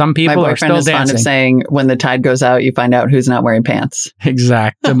some people are still dancing. My boyfriend is fond of saying, when the tide goes out, you find out who's not wearing pants.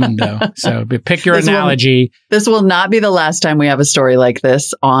 Exactamundo. So pick your analogy. This will not be the last time we have a story like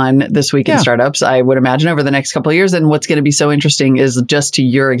this on This Week in Startups, I would imagine, over the next couple of years. And what's going to be so interesting is just to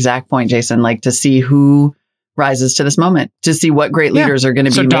your exact point, Jason, like to see who rises to this moment, to see what great leaders are going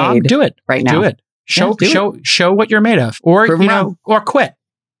to be made. Do it right now. Do it. Show what you're made of, or or quit.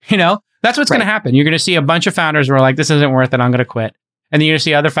 That's what's going to happen. You're going to see a bunch of founders who are like, this isn't worth it. I'm going to quit. And then you're going to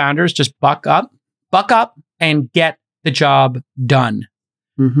see other founders just buck up and get the job done.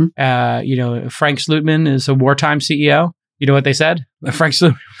 Frank Slootman is a wartime CEO. You know what they said? Frank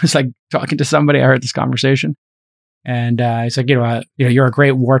Slootman was like talking to somebody. I heard this conversation. And he's like, you're a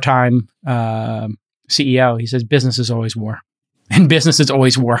great wartime CEO. He says, business is always war. And business is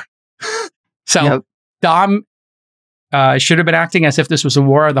always war. So Dom should have been acting as if this was a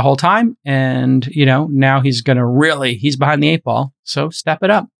war the whole time. And, now he's behind the 8 ball. So step it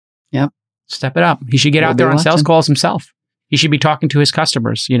up. Step it up. He should get out there on sales calls himself. He should be talking to his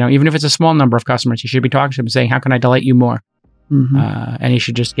customers, even if it's a small number of customers, he should be talking to them and saying, how can I delight you more? And he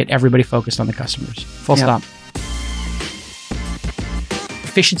should just get everybody focused on the customers. Full stop.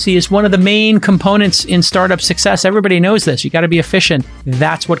 Efficiency is one of the main components in startup success. Everybody knows this. You got to be efficient.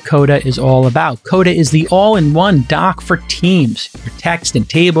 That's what Coda is all about. Coda is the all-in-one doc for teams. Your text and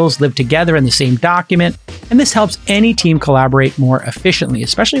tables live together in the same document, and this helps any team collaborate more efficiently,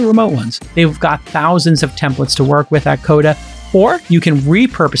 especially remote ones. They've got thousands of templates to work with at Coda, or you can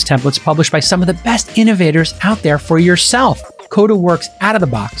repurpose templates published by some of the best innovators out there for yourself. Coda works out of the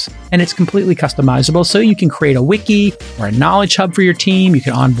box, and it's completely customizable, so you can create a wiki or a knowledge hub for your team. You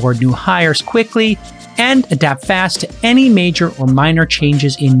can onboard new hires quickly and adapt fast to any major or minor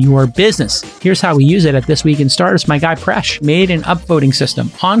changes in your business. Here's how we use it at This Week in Startups. My guy Presh made an upvoting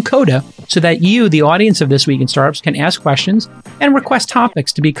system on Coda so that you, the audience of This Week in Startups, can ask questions and request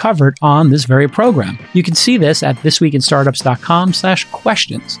topics to be covered on this very program. You can see this at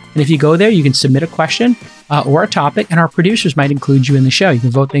thisweekinstartups.com/questions. And if you go there, you can submit a question or a topic, and our producers might include you in the show. You can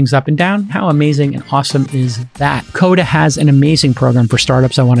vote things up and down. How amazing and awesome is that? Coda has an amazing program for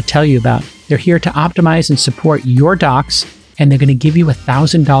startups I want to tell you about. They're here to optimize and support your docs, and they're going to give you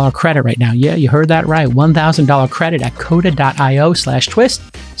 $1,000 credit right now. Yeah, you heard that right. $1,000 credit at coda.io/twist,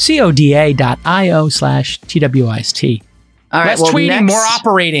 coda.io/TWIST. All right, less tweeting, more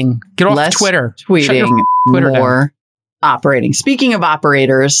operating. Get off Twitter. Tweeting, Twitter more operating. Speaking of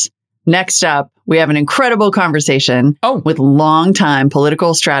operators, next up, we have an incredible conversation with longtime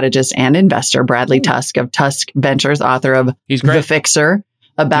political strategist and investor Bradley Tusk of Tusk Ventures, author of The Fixer,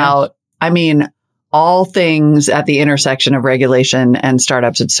 about, all things at the intersection of regulation and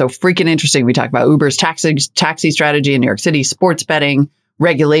startups. It's so freaking interesting. We talk about Uber's taxi strategy in New York City, sports betting,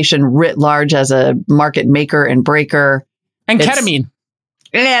 regulation writ large as a market maker and breaker. And ketamine.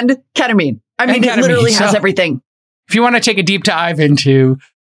 And ketamine. It literally has everything. if you want to take a deep dive into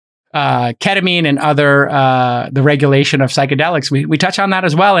ketamine and other the regulation of psychedelics, we touch on that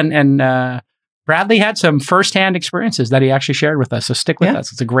as well. And Bradley had some firsthand experiences that he actually shared with us. So stick with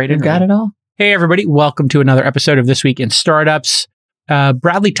us. It's a great interview. Got it all. Hey, everybody. Welcome to another episode of This Week in Startups.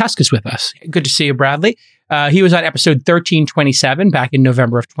 Bradley Tusk is with us. Good to see you, Bradley. He was on episode 1327 back in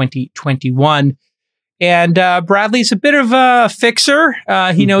November of 2021. And Bradley's a bit of a fixer.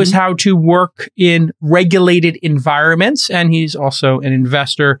 He knows how to work in regulated environments, and he's also an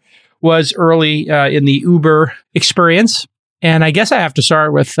investor, was early in the Uber experience. And I guess I have to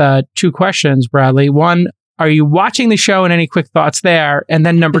start with two questions, Bradley. One, are you watching the show and any quick thoughts there? And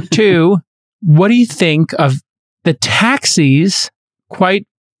then number two, what do you think of the taxis, quite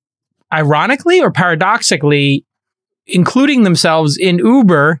ironically or paradoxically, including themselves in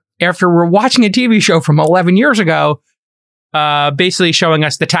Uber after we're watching a TV show from 11 years ago, basically showing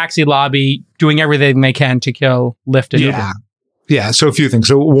us the taxi lobby doing everything they can to kill Lyft and Uber? Yeah. So a few things.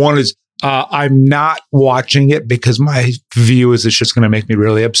 So one is I'm not watching it because my view is it's just going to make me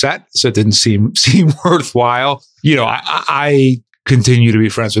really upset. So it didn't seem worthwhile. You know, I continue to be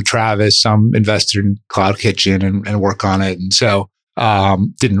friends with Travis. I'm invested in Cloud Kitchen and work on it. And so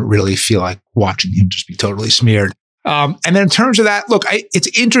didn't really feel like watching him just be totally smeared. And then in terms of that, look,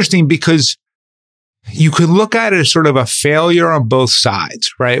 it's interesting because you could look at it as sort of a failure on both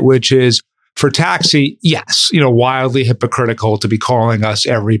sides, right? Which is for taxi, yes, wildly hypocritical to be calling us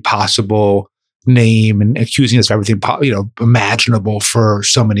every possible name and accusing us of everything, imaginable for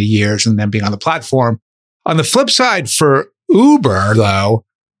so many years and then being on the platform. On the flip side, for Uber, though,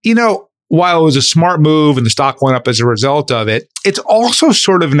 while it was a smart move and the stock went up as a result of it, it's also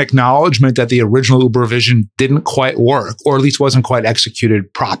sort of an acknowledgement that the original Uber vision didn't quite work, or at least wasn't quite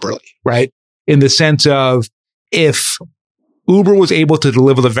executed properly, right? In the sense of if Uber was able to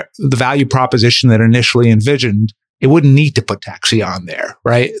deliver the value proposition that initially envisioned, it wouldn't need to put taxi on there,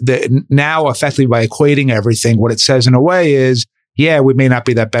 right? Now, effectively, by equating everything, what it says in a way is, yeah, we may not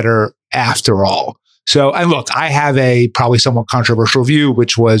be that better after all. So, and look, I have a probably somewhat controversial view,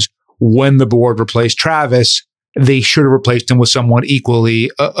 which was when the board replaced Travis, they should have replaced him with someone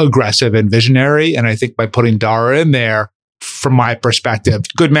equally aggressive and visionary. And I think by putting Dara in there, from my perspective,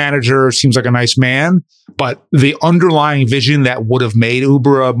 good manager, seems like a nice man, but the underlying vision that would have made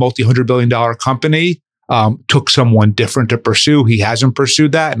Uber a multi-$100 billion company took someone different to pursue. He hasn't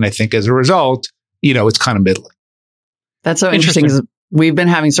pursued that. And I think as a result, it's kind of middling. That's so interesting because we've been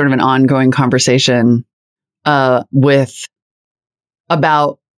having sort of an ongoing conversation about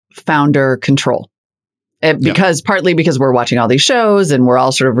founder control. Partly because we're watching all these shows and we're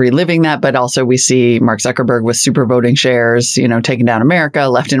all sort of reliving that, but also we see Mark Zuckerberg with super voting shares, taking down America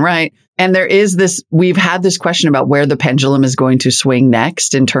left and right. And there is we've had this question about where the pendulum is going to swing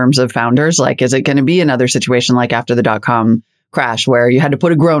next in terms of founders. Like, is it going to be another situation like after the .com crash where you had to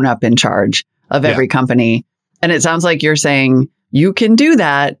put a grown-up in charge of every company? And it sounds like you're saying you can do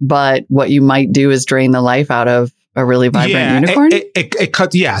that, but what you might do is drain the life out of a really vibrant unicorn? It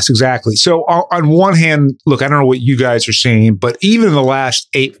cut. Yes, exactly. So on one hand, look, I don't know what you guys are seeing, but even in the last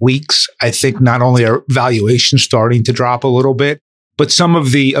 8 weeks, I think not only are valuations starting to drop a little bit, but some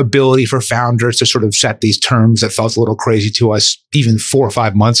of the ability for founders to sort of set these terms that felt a little crazy to us even 4 or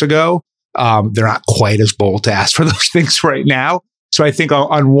 5 months ago, they're not quite as bold to ask for those things right now. So I think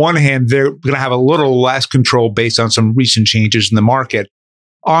on one hand, they're going to have a little less control based on some recent changes in the market.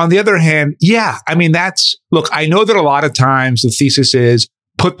 On the other hand, look, I know that a lot of times the thesis is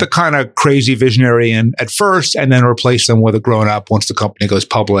put the kind of crazy visionary in at first and then replace them with a grown up once the company goes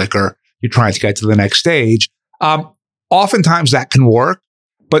public or you're trying to get to the next stage. Oftentimes that can work,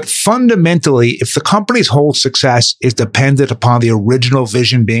 but fundamentally, if the company's whole success is dependent upon the original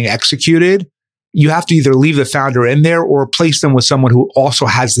vision being executed, you have to either leave the founder in there or replace them with someone who also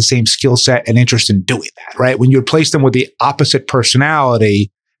has the same skill set and interest in doing that, right? When you replace them with the opposite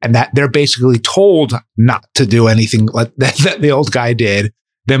personality and that they're basically told not to do anything like that the old guy did,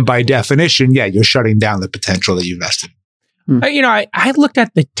 then by definition, you're shutting down the potential that you invested in. I looked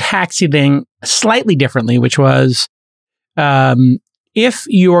at the taxi thing slightly differently, which was if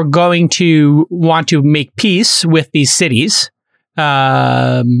you're going to want to make peace with these cities,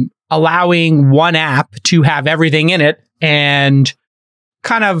 allowing one app to have everything in it and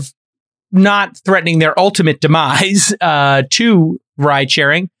kind of not threatening their ultimate demise to ride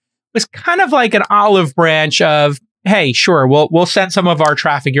sharing was kind of like an olive branch of, hey, sure, we'll send some of our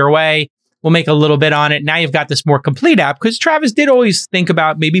traffic your way. We'll make a little bit on it. Now you've got this more complete app because Travis did always think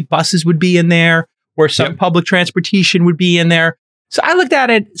about maybe buses would be in there or some public transportation would be in there. So I looked at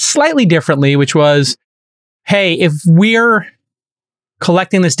it slightly differently, which was, hey, if we're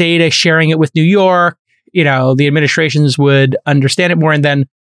collecting this data, sharing it with New York, the administrations would understand it more. And then,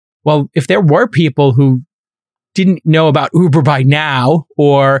 well, if there were people who didn't know about Uber by now,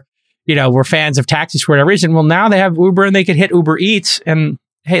 or, were fans of taxis for whatever reason, well, now they have Uber and they could hit Uber Eats. And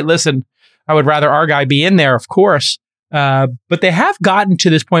hey, listen, I would rather our guy be in there, of course. But they have gotten to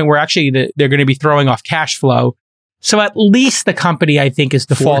this point where actually they're going to be throwing off cash flow. So at least the company, I think, is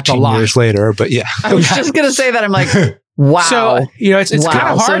default a lot. 14 years later, but yeah. I was just going to say that. I'm like, wow. So, it's kind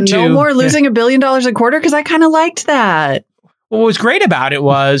of hard so to... no more losing $1 billion a quarter? Because I kind of liked that. Well, what was great about it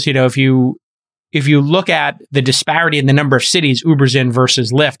was, if you look at the disparity in the number of cities Uber's in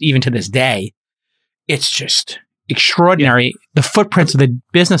versus Lyft, even to this day, it's just extraordinary. Yeah. The footprints of the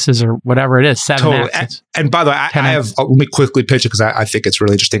businesses or whatever it is, 7x. Totally. And by the way, I have, let me quickly pitch it because I think it's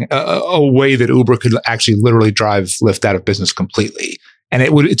really interesting, a way that Uber could actually literally drive Lyft out of business completely. And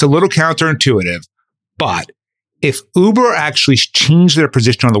it's a little counterintuitive, but if Uber actually changed their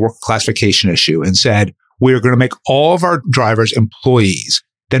position on the worker classification issue and said, we're going to make all of our drivers employees,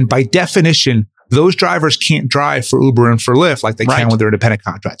 then by definition, those drivers can't drive for Uber and for Lyft like they can when they're independent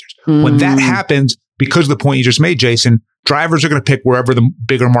contractors. When that happens, because of the point you just made, Jason, drivers are going to pick wherever the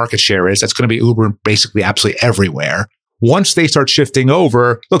bigger market share is. That's going to be Uber basically absolutely everywhere. Once they start shifting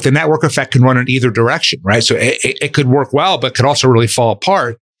over, look, the network effect can run in either direction, right? So it could work well, but could also really fall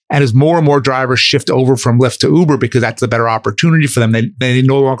apart. And as more and more drivers shift over from Lyft to Uber because that's the better opportunity for them, they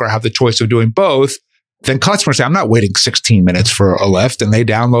no longer have the choice of doing both. Then customers say, I'm not waiting 16 minutes for a Lyft, and they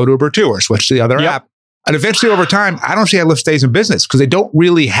download Uber too or switch to the other app. And eventually over time, I don't see how Lyft stays in business because they don't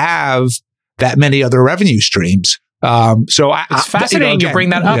really have that many other revenue streams. So it's fascinating you bring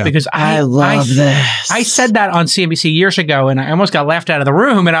that up because I love this. I said that on CNBC years ago and I almost got laughed out of the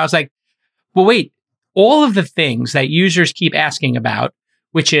room. And I was like, well, wait, all of the things that users keep asking about,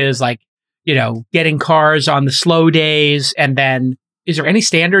 which is like, getting cars on the slow days. And then is there any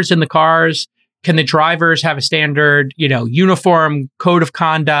standards in the cars? Can the drivers have a standard, uniform code of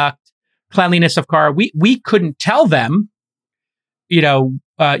conduct, cleanliness of car? We couldn't tell them,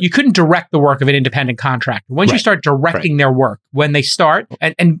 you couldn't direct the work of an independent contractor. Once you start directing their work, when they start,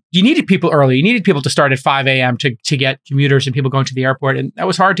 and you needed people early, you needed people to start at 5 a.m. to get commuters and people going to the airport. And that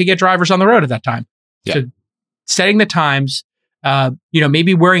was hard to get drivers on the road at that time. Yeah. So setting the times,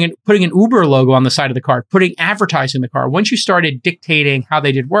 maybe putting an Uber logo on the side of the car, putting advertising in the car. Once you started dictating how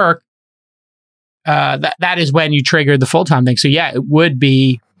they did work, that is when you triggered the full-time thing. So yeah, it would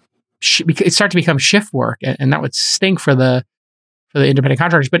be, it started to become shift work, and that would stink for the independent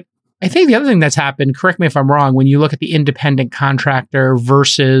contractors. But I think the other thing that's happened, correct me if I'm wrong, when you look at the independent contractor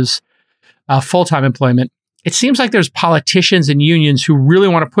versus full-time employment, it seems like there's politicians and unions who really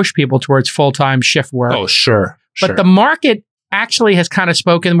want to push people towards full-time shift work. Oh, sure. But the market actually has kind of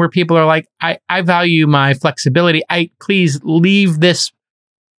spoken where people are like, I value my flexibility. Please leave this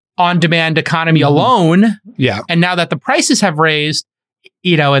on-demand economy alone. Yeah. And now that the prices have raised,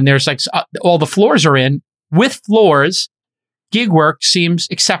 and there's like all the floors are in, with floors, gig work seems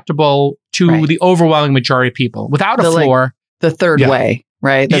acceptable to the overwhelming majority of people. Without a floor, the third way,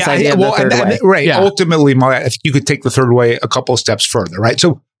 right? This idea of the third way. Right. Yeah. Ultimately, I think you could take the third way a couple of steps further, right?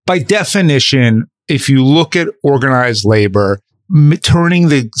 So by definition, if you look at organized labor, turning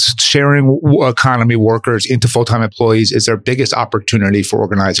the sharing economy workers into full-time employees is their biggest opportunity for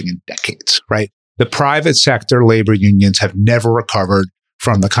organizing in decades, right? The private sector labor unions have never recovered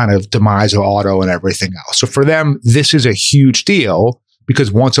from the kind of demise of auto and everything else. So for them, this is a huge deal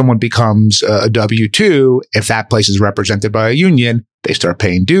because once someone becomes a W-2, if that place is represented by a union, they start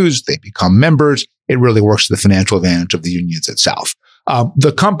paying dues, they become members. It really works to the financial advantage of the unions itself.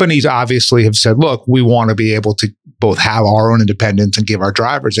 The companies obviously have said, look, we want to be able to both have our own independence and give our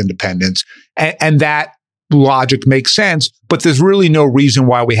drivers independence. And that logic makes sense, but there's really no reason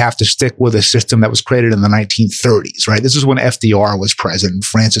why we have to stick with a system that was created in the 1930s, right? This is when FDR was president,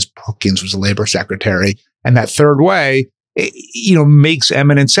 Francis Perkins was the labor secretary. And that third way, makes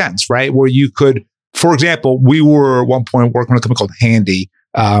eminent sense, right? Where you could, for example, we were at one point working on a company called Handy.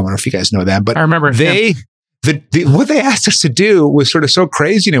 I don't know if you guys know that, but I remember what they asked us to do was sort of so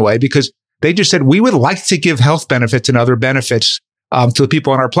crazy in a way because they just said, we would like to give health benefits and other benefits to the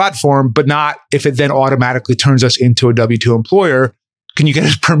people on our platform, but not if it then automatically turns us into a W-2 employer. Can you get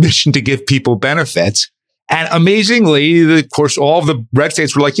us permission to give people benefits? And amazingly, of course, all of the red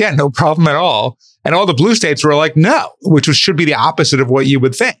states were like, yeah, no problem at all. And all the blue states were like, no, which should be the opposite of what you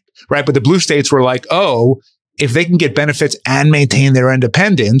would think, right? But the blue states were like, oh, if they can get benefits and maintain their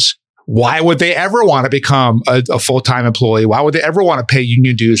independence, why would they ever want to become a full-time employee? Why would they ever want to pay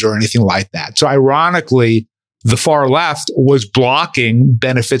union dues or anything like that? So ironically, the far left was blocking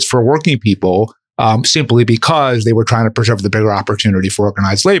benefits for working people simply because they were trying to preserve the bigger opportunity for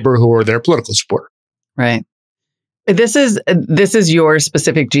organized labor who were their political support. Right. This is your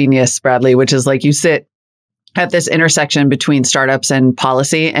specific genius, Bradley, which is like you sit at this intersection between startups and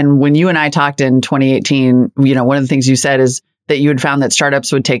policy. And when you and I talked in 2018, one of the things you said is that you had found that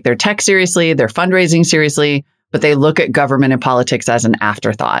startups would take their tech seriously, their fundraising seriously, but they look at government and politics as an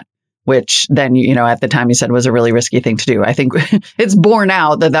afterthought, which then, at the time you said was a really risky thing to do. I think it's borne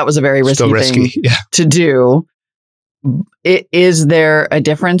out that was a very risky thing to do. Is there a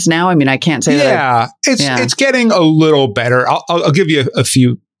difference now? I mean, I can't say that. It's getting a little better. I'll give you a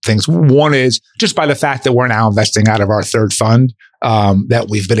few things. One is just by the fact that we're now investing out of our third fund, that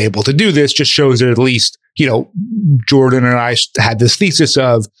we've been able to do this just shows that at least, Jordan and I had this thesis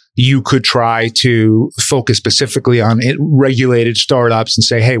of you could try to focus specifically on regulated startups and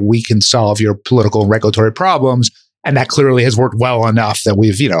say, hey, we can solve your political and regulatory problems. And that clearly has worked well enough that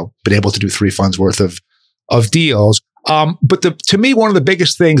we've, been able to do 3 funds worth of deals. But to me, one of the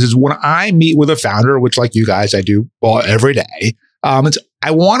biggest things is when I meet with a founder, which like you guys, I do every day,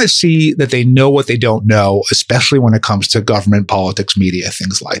 I want to see that they know what they don't know, especially when it comes to government, politics, media,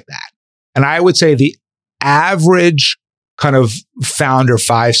 things like that. And I would say the average kind of founder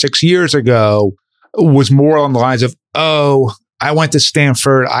 5-6 years ago was more on the lines of, I went to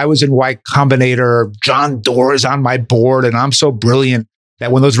Stanford, I was in Y Combinator, John Doerr is on my board, and I'm so brilliant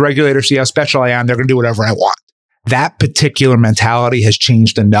that when those regulators see how special I am, they're going to do whatever I want. That particular mentality has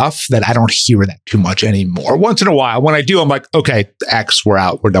changed enough that I don't hear that too much anymore. Once in a while, when I do, I'm like, okay, X, we're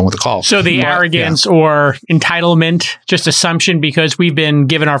out. We're done with the call. So the arrogance or entitlement, just assumption because we've been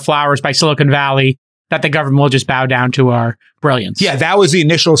given our flowers by Silicon Valley that the government will just bow down to our brilliance. Yeah, that was the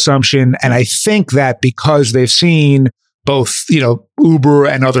initial assumption. And I think that because they've seen both, Uber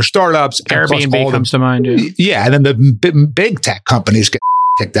and other startups. Airbnb comes to mind. Yeah. And then the big tech companies get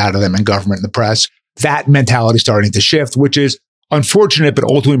kicked out of them in government and the press. That mentality is starting to shift, which is unfortunate, but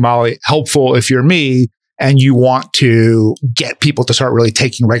ultimately helpful if you're me and you want to get people to start really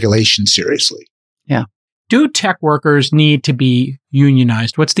taking regulation seriously. Yeah. Do tech workers need to be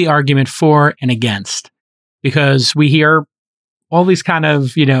unionized? What's the argument for and against? Because we hear all these kind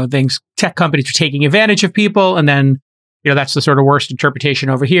of, things, tech companies are taking advantage of people. And then, that's the sort of worst interpretation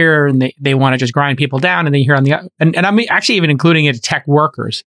over here. And they want to just grind people down. And then you hear on and I'm actually even including it tech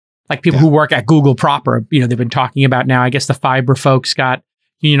workers. Like people who work at Google proper, they've been talking about now. I guess the Fiverr folks got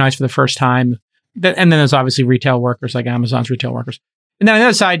unionized for the first time. And then there's obviously retail workers like Amazon's retail workers. And then on the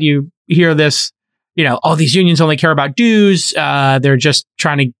other side, you hear this, these unions only care about dues. They're just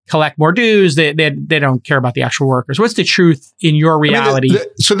trying to collect more dues. They don't care about the actual workers. What's the truth in your reality?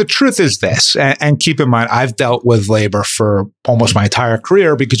 So the truth is this, and keep in mind, I've dealt with labor for almost my entire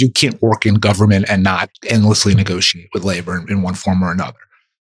career because you can't work in government and not endlessly negotiate with labor in one form or another.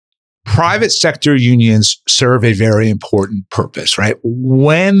 Private sector unions serve a very important purpose, right?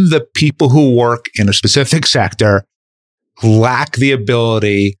 When the people who work in a specific sector lack the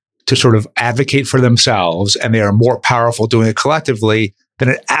ability to sort of advocate for themselves and they are more powerful doing it collectively, then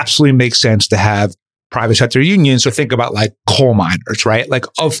it absolutely makes sense to have private sector unions. So think about like coal miners, right? Like,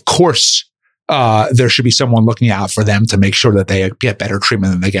 of course, there should be someone looking out for them to make sure that they get better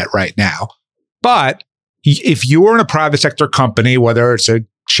treatment than they get right now. But if you're in a private sector company, whether it's a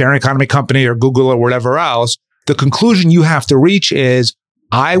sharing economy company or Google or whatever else, the conclusion you have to reach is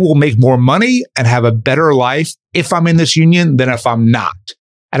I will make more money and have a better life if I'm in this union than if I'm not.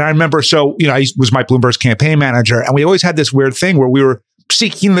 And I remember, I was Mike Bloomberg's campaign manager, and we always had this weird thing where we were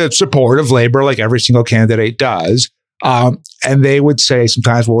seeking the support of labor like every single candidate does. And they would say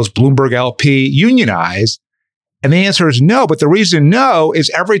sometimes, well, is Bloomberg LP unionized? And the answer is no. But the reason no is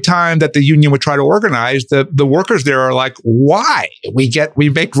every time that the union would try to organize, the workers there are like, why? We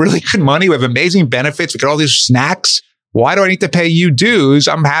make really good money. We have amazing benefits. We get all these snacks. Why do I need to pay you dues?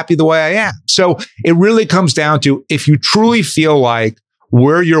 I'm happy the way I am. So it really comes down to if you truly feel like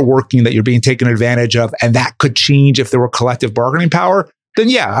where you're working, that you're being taken advantage of, and that could change if there were collective bargaining power, then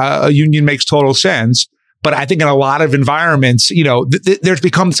a union makes total sense. But I think in a lot of environments, there's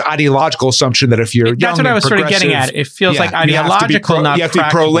become this ideological assumption that if you're young, that's what I was sort of getting at. It feels like ideological, not practical. You have to be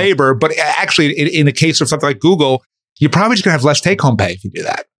pro-labor, but actually, in the case of something like Google, you're probably just going to have less take-home pay if you do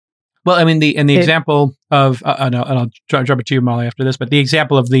that. Well, I mean, the example of, and I'll drop it to you, Molly, after this, but the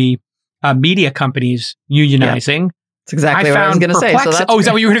example of the media companies unionizing. Yeah. That's exactly what I was going to say. So is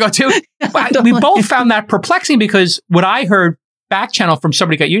that what you were going to go to? We both found that perplexing because when I heard back channel from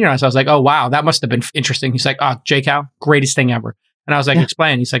somebody got unionized, I was like, oh, wow, that must have been interesting. He's like, JCal, greatest thing ever. And I was like,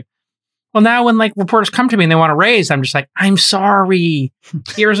 explain. He's like, well, now when like reporters come to me and they want to raise, I'm just like, I'm sorry.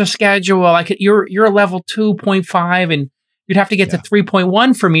 Here's a schedule. You're a level 2.5 and you'd have to get to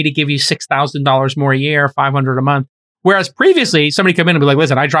 3.1 for me to give you $6,000 more a year, $500 a month. Whereas previously somebody come in and be like,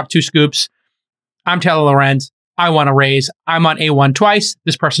 listen, I dropped 2 scoops. I'm Taylor Lorenz. I want a raise. I'm on A1 twice.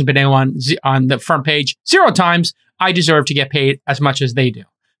 This person's been A1 on the front page 0 times. I deserve to get paid as much as they do.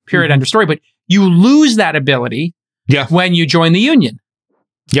 Period. End of story. But you lose that ability when you join the union.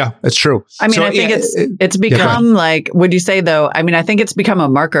 Yeah, that's true. I mean, I think it's become like, would you say though, I mean, I think it's become a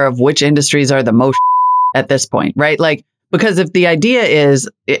marker of which industries are the most at this point, right? Like, because if the idea is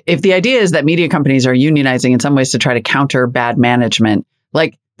that media companies are unionizing in some ways to try to counter bad management,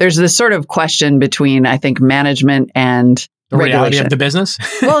 like there's this sort of question between, I think, management and the reality of the business.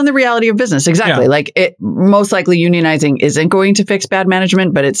 Well, and the reality of business. Exactly. Like it most likely unionizing isn't going to fix bad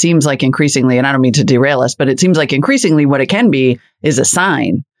management, but it seems like increasingly, and I don't mean to derail us, but it seems like increasingly what it can be is a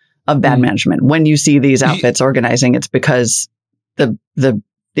sign of bad management. When you see these outfits organizing, it's because the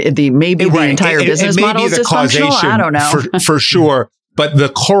entire business model is dysfunctional. I don't know. for sure. But the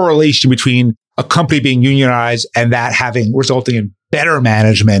correlation between a company being unionized and that resulting in better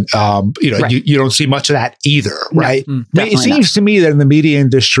management, you don't see much of that either, right? It seems to me that in the media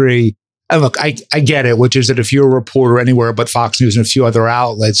industry, and look, I get it, which is that if you're a reporter anywhere but Fox News and a few other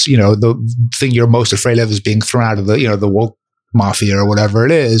outlets, the thing you're most afraid of is being thrown out of the woke mafia or whatever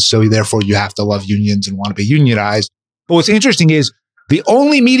it is. So therefore you have to love unions and want to be unionized. But what's interesting is the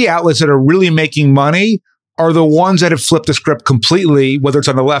only media outlets that are really making money are the ones that have flipped the script completely, whether it's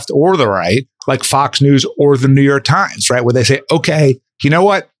on the left or the right, like Fox News or the New York Times, right? Where they say, okay, you know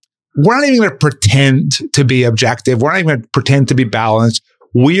what? We're not even going to pretend to be objective. We're not even going to pretend to be balanced.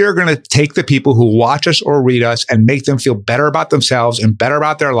 We are going to take the people who watch us or read us and make them feel better about themselves and better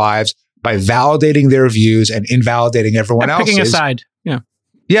about their lives by validating their views and invalidating everyone else's. Picking a side. Yeah.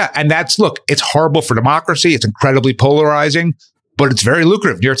 Yeah. And it's horrible for democracy. It's incredibly polarizing. But it's very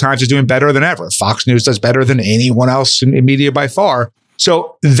lucrative. New York Times is doing better than ever. Fox News does better than anyone else in media by far.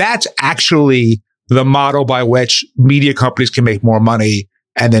 So that's actually the model by which media companies can make more money.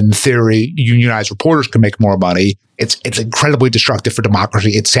 And then in theory, unionized reporters can make more money. It's incredibly destructive for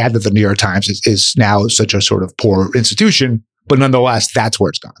democracy. It's sad that the New York Times is now such a sort of poor institution. But nonetheless, that's where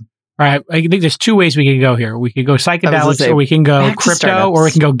it's gone. All right. I think there's 2 ways we can go here. We could go psychedelics or we can go crypto or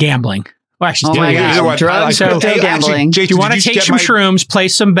we can go gambling. Well, actually, drugs, crypto, gambling. Do you want to take some shrooms,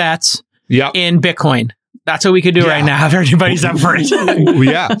 place some bets in Bitcoin? That's what we could do right now if everybody's up for it.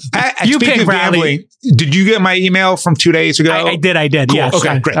 Yeah. You pick, Bradley. Did you get my email from 2 days ago? I did. Cool. Yes.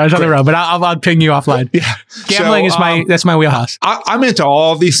 Okay, great. I was on the road, but I'll ping you offline. Yeah. Gambling is that's my wheelhouse. I'm into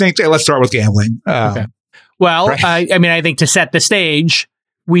all these things. Let's start with gambling. Okay. Well, right. I think to set the stage,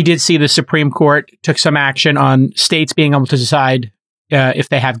 we did see the Supreme Court took some action on states being able to decide if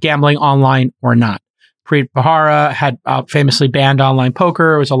they have gambling online or not. Preet Bharara had famously banned online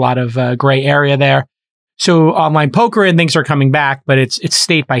poker. There was a lot of gray area there. So online poker and things are coming back, but it's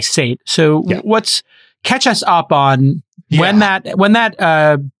state by state. So catch us up on when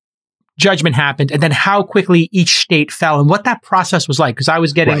that judgment happened and then how quickly each state fell and what that process was like. Because I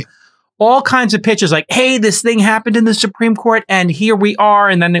was getting all kinds of pitches like, hey, this thing happened in the Supreme Court and here we are.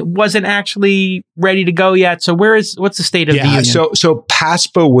 And then it wasn't actually ready to go yet. So what's the state of the union? So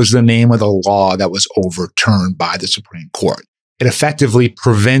PASPA was the name of the law that was overturned by the Supreme Court. It effectively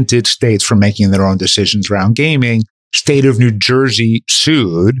prevented states from making their own decisions around gaming. State of New Jersey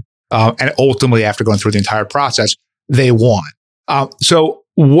sued, and ultimately, after going through the entire process, they won. So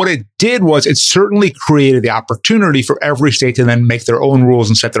what it did was it certainly created the opportunity for every state to then make their own rules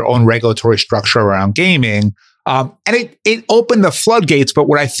and set their own regulatory structure around gaming. And it opened the floodgates. But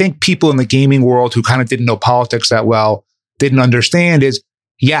what I think people in the gaming world who kind of didn't know politics that well didn't understand is,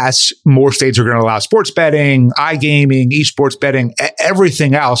 yes, more states are going to allow sports betting, iGaming, esports betting,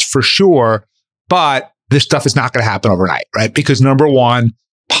 everything else for sure. But this stuff is not going to happen overnight, right? Because number one,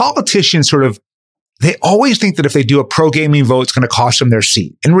 politicians they always think that if they do a pro-gaming vote, it's going to cost them their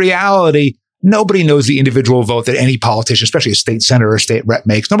seat. In reality, nobody knows the individual vote that any politician, especially a state senator or state rep,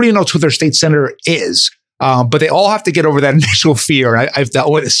 makes. Nobody knows who their state senator is. But they all have to get over that initial fear. And I've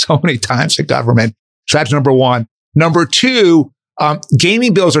dealt with it so many times in government. So that's number one. Number two,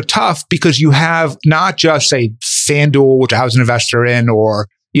 gaming bills are tough because you have not just, say, FanDuel, which I was an investor in, or,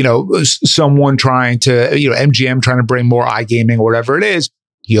 someone trying to, MGM trying to bring more iGaming or whatever it is.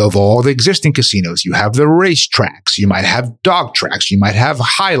 You have all the existing casinos. You have the racetracks. You might have dog tracks. You might have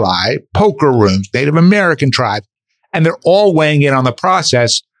highlight, poker rooms, Native American tribes. And they're all weighing in on the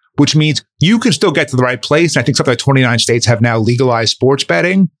process, which means you can still get to the right place. And I think something like 29 states have now legalized sports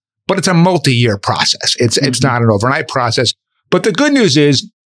betting, but it's a multi-year process. It's not an overnight process. But the good news is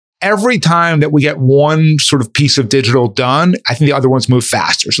every time that we get one sort of piece of digital done, I think the other ones move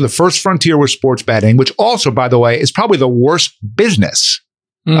faster. So the first frontier was sports betting, which also, by the way, is probably the worst business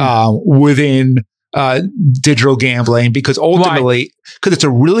within digital gambling because ultimately, because it's a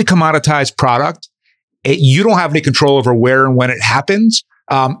really commoditized product. you don't have any control over where and when it happens.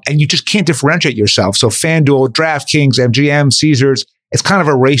 And you just can't differentiate yourself. So FanDuel, DraftKings, MGM, Caesars, it's kind of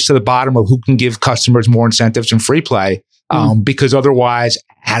a race to the bottom of who can give customers more incentives and free play. Because otherwise,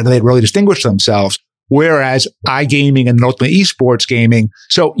 how do they really distinguish themselves? Whereas iGaming and ultimately esports gaming.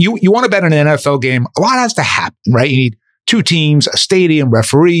 So you want to bet on an NFL game, a lot has to happen, right? You need 2 teams, a stadium,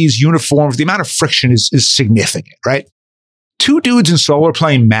 referees, uniforms. The amount of friction is significant, right? 2 dudes in solo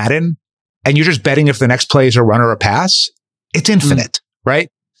playing Madden, and you're just betting if the next play is a run or a pass. It's infinite, right?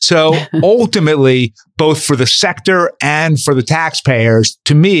 So ultimately, both for the sector and for the taxpayers,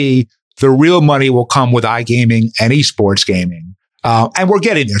 to me, the real money will come with iGaming and esports gaming. And we're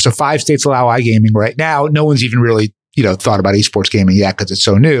getting there. So 5 states allow iGaming right now. No one's even really, thought about esports gaming yet because it's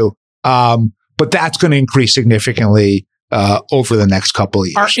so new. But that's going to increase significantly over the next couple of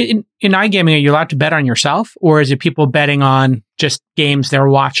years. In iGaming, are you allowed to bet on yourself, or is it people betting on just games they're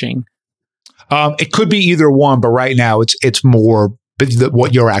watching? It could be either one, but right now it's more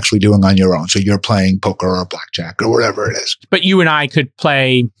what you're actually doing on your own. So you're playing poker or blackjack or whatever it is. But you and I could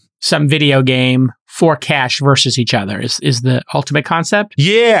play some video game for cash versus each other is the ultimate concept?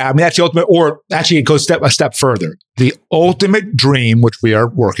 Yeah, I mean, that's the ultimate, or actually it goes a step further. The ultimate dream, which we are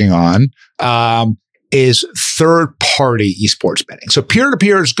working on, is third-party esports betting. So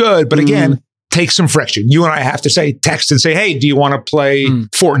peer-to-peer is good, but again, takes some friction. You and I have to text and say, hey, do you want to play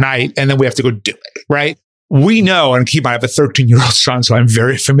Fortnite? And then we have to go do it, right? We know, and keep, I have a 13-year-old son, so I'm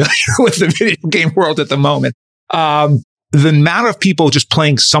very familiar with the video game world at the moment. The amount of people just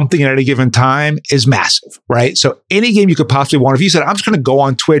playing something at any given time is massive, right? So any game you could possibly want, if you said, I'm just going to go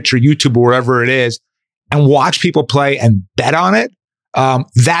on Twitch or YouTube or wherever it is and watch people play and bet on it,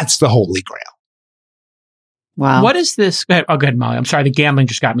 that's the holy grail. Wow. What is this? Go ahead, Molly. I'm sorry. The gambling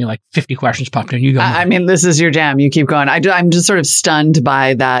just got me like 50 questions popped in. You go. I mean, this is your jam. You keep going. I'm just sort of stunned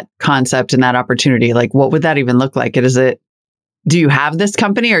by that concept and that opportunity. Like, what would that even look like? Do you have this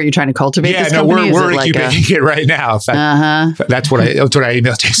company? Or are you trying to cultivate this company? Yeah, no, we're incubating it right now. In fact, that's what I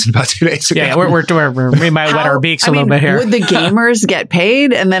emailed Jason about 2 days ago. Yeah, we might wet our beaks a little bit here. Would the gamers get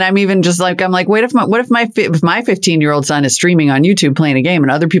paid? And then I'm even just like, wait, if my 15-year-old son is streaming on YouTube playing a game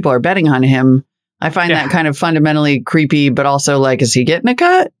and other people are betting on him, I find that kind of fundamentally creepy, but also like, is he getting a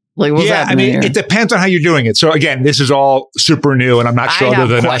cut? Like, what's happening here? It depends on how you're doing it. So again, this is all super new, and I'm not sure I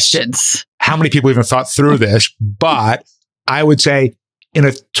have questions. How many people even thought through this, but I would say in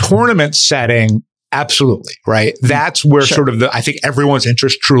a tournament setting, absolutely, right? That's where sort of I think everyone's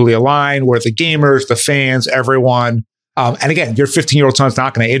interests truly align, where the gamers, the fans, everyone. And again, your 15-year-old son's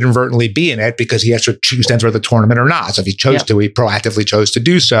not going to inadvertently be in it because he has to choose to enter the tournament or not. So if he chose to, he proactively chose to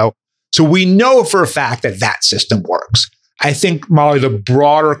do so. So we know for a fact that system works. I think, Molly, the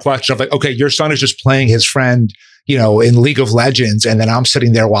broader question of like, okay, your son is just playing his friend, in League of Legends, and then I'm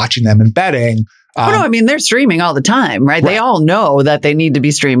sitting there watching them and betting. No, I mean, they're streaming all the time, right? They all know that they need to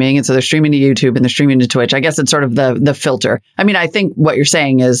be streaming. And so they're streaming to YouTube and they're streaming to Twitch. I guess it's sort of the filter. I mean, I think what you're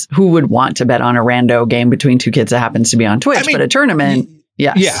saying is who would want to bet on a rando game between 2 kids that happens to be on Twitch, but a tournament.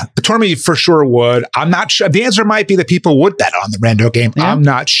 Yes. Yeah, the tournament for sure would. I'm not sure. The answer might be that people would bet on the rando game. Yeah. I'm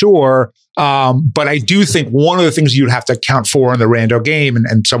not sure. But I do think one of the things you'd have to account for in the rando game,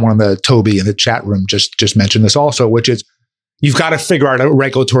 and someone Toby in the chat room just mentioned this also, which is you've got to figure out a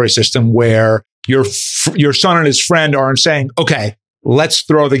regulatory system where your son and his friend aren't saying, okay, let's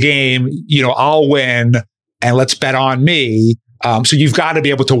throw the game, I'll win and let's bet on me. So you've got to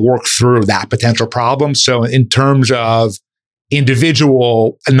be able to work through that potential problem. So in terms of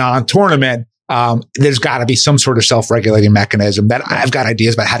individual non-tournament, there's got to be some sort of self-regulating mechanism that I've got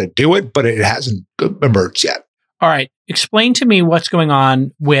ideas about how to do it, but it hasn't emerged yet. All right. Explain to me what's going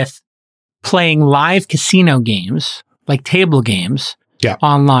on with playing live casino games, like table games,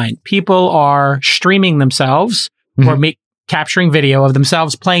 online. People are streaming themselves or capturing video of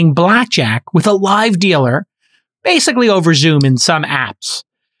themselves playing blackjack with a live dealer, basically over Zoom in some apps.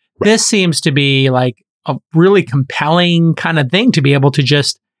 Right. This seems to be like a really compelling kind of thing to be able to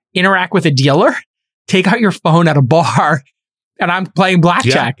just interact with a dealer, take out your phone at a bar, and I'm playing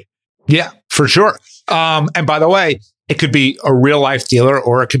blackjack. Yeah, for sure. And by the way, it could be a real life dealer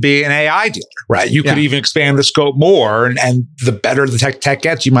or it could be an AI dealer, right? You could even expand the scope more, and the better the tech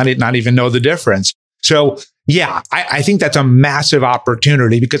gets, you might not even know the difference. So I think that's a massive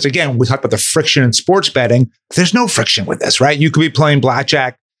opportunity because again, we talked about the friction in sports betting. There's no friction with this, right? You could be playing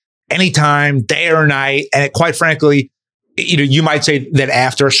blackjack anytime, day or night. And quite frankly, you might say that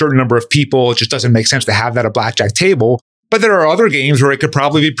after a certain number of people, it just doesn't make sense to have that at a blackjack table. But there are other games where it could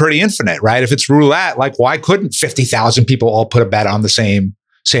probably be pretty infinite, right? If it's roulette, like why couldn't 50,000 people all put a bet on the same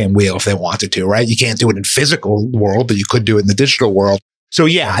wheel if they wanted to, right? You can't do it in physical world, but you could do it in the digital world. So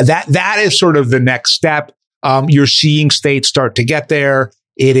yeah, that is sort of the next step. You're seeing states start to get there.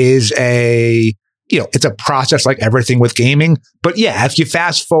 It is it's a process like everything with gaming. But yeah, if you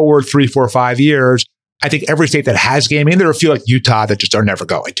fast forward 3, 4, 5 years, I think every state that has gaming, there are a few like Utah that just are never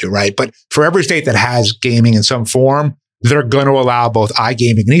going to, right? But for every state that has gaming in some form, they're going to allow both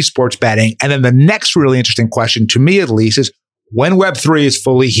iGaming and esports betting. And then the next really interesting question, to me at least, is when Web3 is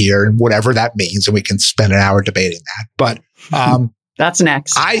fully here, and whatever that means, and we can spend an hour debating that. But that's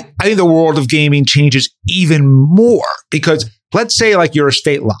next. I think the world of gaming changes even more because let's say like you're a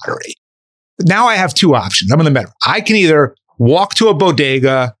state lottery. Now I have two options. I'm in the middle. I can either walk to a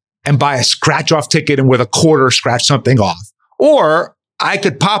bodega and buy a scratch off ticket and with a quarter scratch something off, or I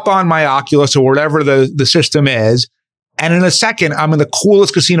could pop on my Oculus or whatever the system is. And in a second, I'm in the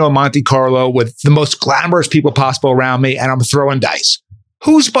coolest casino in Monte Carlo with the most glamorous people possible around me, and I'm throwing dice.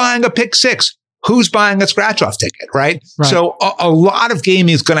 Who's buying a pick six? Who's buying a scratch off ticket, right? So a lot of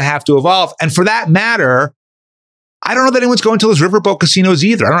gaming is going to have to evolve. And for that matter, I don't know that anyone's going to those riverboat casinos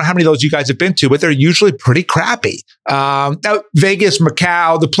either. I don't know how many of those you guys have been to, but they're usually pretty crappy. Now, Vegas,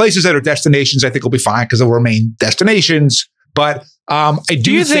 Macau, the places that are destinations, I think will be fine because they'll remain destinations. But I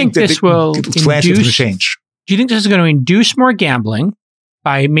do think that this will landscape will change. Do you think this is going to induce more gambling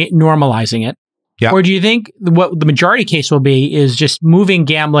by normalizing it? Yeah. Or do you think what the majority case will be is just moving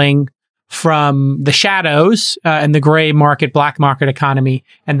gambling from the shadows and the gray market, black market economy,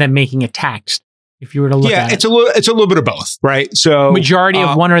 and then making it taxed? If you were to look at it. It's a little bit of both, right? So majority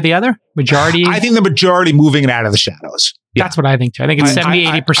of one or the other? Majority? I think the majority moving it out of the shadows. Yeah. That's what I think too. I think it's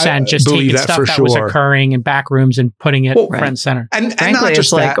 70-80% just taking stuff that was occurring in back rooms and putting it front and center. And frankly,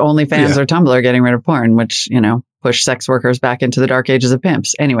 it's like OnlyFans or Tumblr getting rid of porn, which, push sex workers back into the dark ages of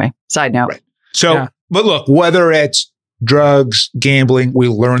pimps. Anyway, side note. Right. So, but look, whether it's drugs, gambling, we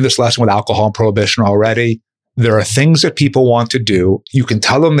learned this lesson with alcohol and prohibition already. There are things that people want to do. You can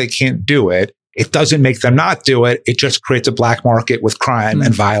tell them they can't do it. It doesn't make them not do it. It just creates a black market with crime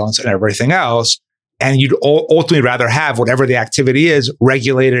and violence and everything else. And you'd ultimately rather have whatever the activity is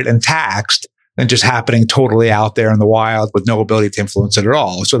regulated and taxed than just happening totally out there in the wild with no ability to influence it at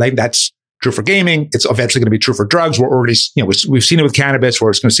all. So I think that's true for gaming. It's eventually going to be true for drugs. We're already, we've seen it with cannabis.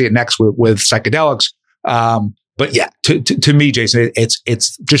 We're just going to see it next with psychedelics. But yeah, to me, Jason,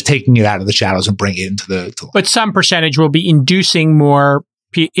 it's just taking it out of the shadows and bringing it into the But some percentage will be inducing more,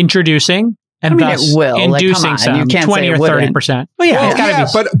 introducing. And thus it will. Inducing some, you can't 20 say or 30%. Well, it's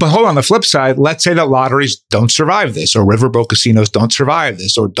gotta be. But hold on the flip side, let's say that lotteries don't survive this, or riverboat casinos don't survive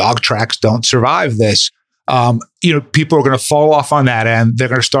this, or dog tracks don't survive this. People are going to fall off on that end. They're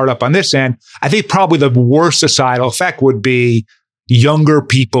going to start up on this end. I think probably the worst societal effect would be younger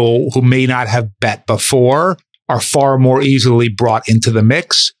people who may not have bet before are far more easily brought into the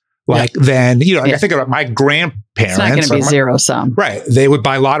mix. I think about my grandparents. It's not going to be zero sum. Right. They would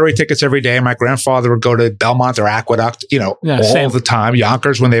buy lottery tickets every day. My grandfather would go to Belmont or Aqueduct, all the time.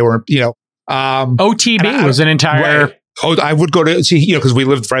 Yonkers when they were, OTB was an entire... Right. Oh, I would go to see, because we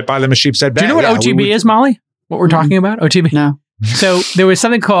lived right by them, as Sheep said. Do you know what OTB is, Molly? What we're talking about? OTB? No. So there was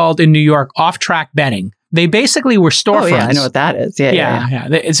something called in New York, off-track betting. They basically were storefronts. Oh, yeah, I know what that is.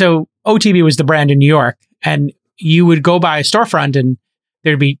 Yeah. So OTB was the brand in New York, and you would go by a storefront and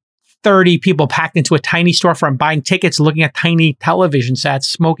there'd be 30 people packed into a tiny storefront, buying tickets, looking at tiny television sets,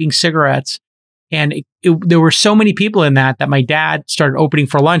 smoking cigarettes. And there were so many people in that my dad started opening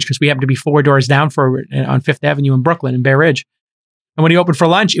for lunch because we happened to be 4 doors down on Fifth Avenue in Brooklyn, in Bay Ridge. And when he opened for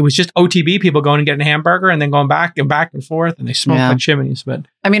lunch, it was just OTB people going and getting a hamburger and then going back and forth, and they smoked like chimneys. But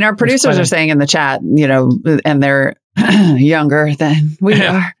I mean, our producers are saying in the chat, and they're younger than we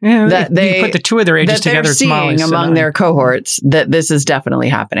are. Yeah, that they put the two of their ages together. They're seeing among their cohorts that this is definitely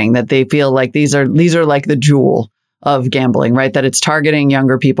happening. That they feel like these are like the jewel of gambling, right? That it's targeting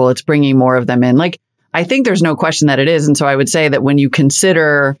younger people. It's bringing more of them in. I think there's no question that it is. And so I would say that when you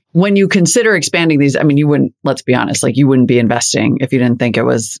consider expanding these, I mean, you wouldn't, let's be honest, you wouldn't be investing if you didn't think it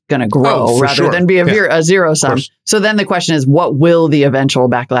was going to grow rather than be a zero sum. So then the question is, what will the eventual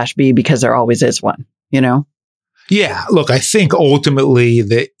backlash be? Because there always is one, Yeah, look, I think ultimately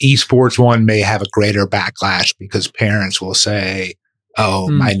the esports one may have a greater backlash because parents will say,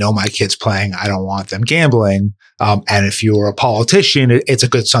 I know my kid's playing. I don't want them gambling. And if you're a politician, it's a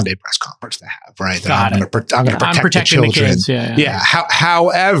good Sunday press conference to have, right? I'm going to protect the children. The kids.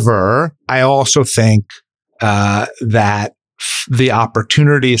 However, I also think that the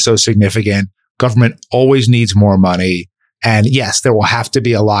opportunity is so significant. Government always needs more money. And yes, there will have to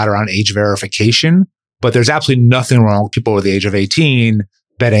be a lot around age verification, but there's absolutely nothing wrong with people over the age of 18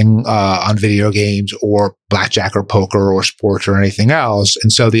 betting on video games or blackjack or poker or sports or anything else.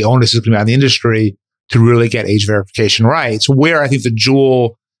 And so the onus is going to be on the industry to really get age verification right. So where I think the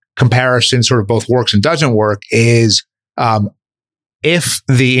Juul comparison sort of both works and doesn't work is if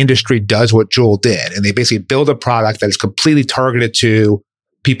the industry does what Juul did, and they basically build a product that is completely targeted to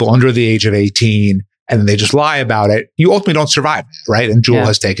people under the age of 18, and then they just lie about it, you ultimately don't survive, right? And Juul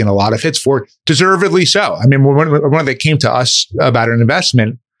has taken a lot of hits for it, deservedly so. I mean, when they came to us about an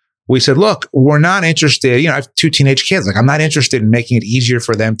investment, we said, look, we're not interested. I have 2 teenage kids. Like, I'm not interested in making it easier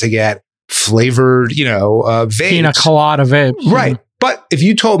for them to get flavored, vapes. Pina colada vapes. Right. But if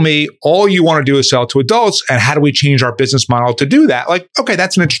you told me all you want to do is sell to adults, and how do we change our business model to do that? Like, okay,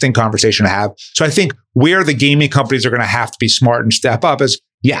 that's an interesting conversation to have. So I think where the gaming companies are going to have to be smart and step up is,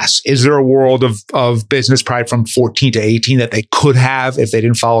 yes, is there a world of business pride from 14 to 18 that they could have if they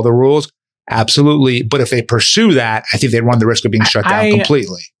didn't follow the rules? Absolutely. But if they pursue that, I think they run the risk of being shut down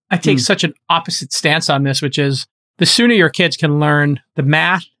completely. I take such an opposite stance on this, which is the sooner your kids can learn the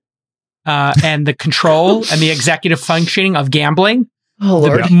math and the control and the executive functioning of gambling,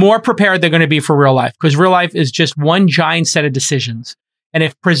 the more prepared they're going to be for real life. Because real life is just one giant set of decisions. And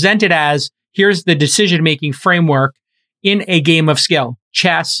if presented as, here's the decision-making framework in a game of skill,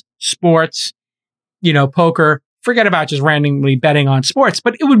 chess, sports, poker, forget about just randomly betting on sports,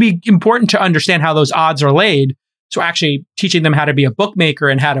 but it would be important to understand how those odds are laid. So actually teaching them how to be a bookmaker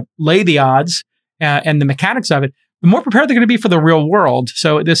and how to lay the odds and the mechanics of it, the more prepared they're going to be for the real world.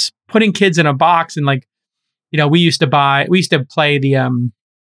 So this putting kids in a box and we used to play the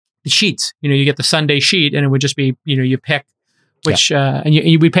sheets. You get the Sunday sheet, and it would just be, you pick which, and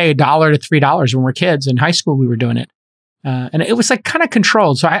we pay $1 to $3 when we're kids. In high school, we were doing it. And it was like kind of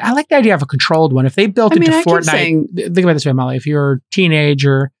controlled. So I like the idea of a controlled one. If they built into Fortnite, think about it this way, Molly. If you're a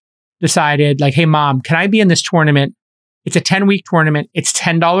teenager, decided like, hey, mom, can I be in this tournament? It's a 10-week tournament. It's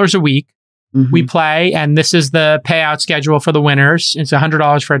 $10 a week. Mm-hmm. We play, and this is the payout schedule for the winners. It's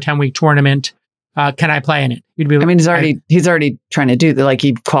 $100 for a 10-week tournament. Can I play in it? You'd be. I mean, he's already trying to do like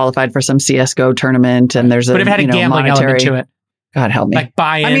he qualified for some CS:GO tournament, and there's but if it had a gambling element to it. God help me. Like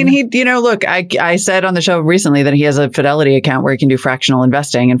buy-in. I mean, look, I said on the show recently that he has a Fidelity account where he can do fractional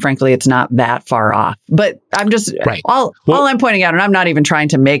investing. And frankly, it's not that far off. But I'm just, all I'm pointing out, and I'm not even trying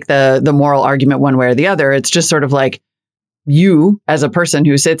to make the moral argument one way or the other. It's just sort of like, you as a person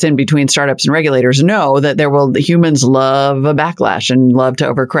who sits in between startups and regulators know that humans love a backlash and love to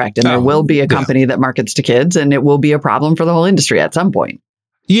overcorrect. And there will be a company that markets to kids, and it will be a problem for the whole industry at some point.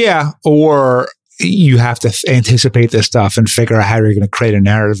 Yeah. Or you have to anticipate this stuff and figure out how you're going to create a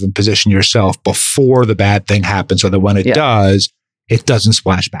narrative and position yourself before the bad thing happens, so that when it does, it doesn't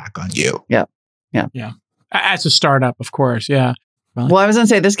splash back on you. Yeah. As a startup, of course. Yeah. Well, I was going to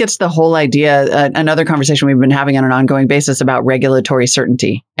say, this gets the whole idea, another conversation we've been having on an ongoing basis about regulatory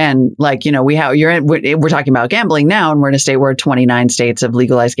certainty. And we're talking about gambling now, and we're in a state where 29 states have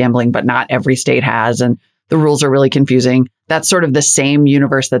legalized gambling, but not every state has. And the rules are really confusing. That's sort of the same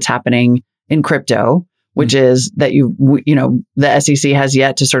universe that's happening in crypto, which is that the SEC has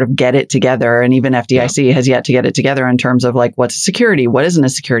yet to sort of get it together, and even FDIC has yet to get it together in terms of like, what's a security, what isn't a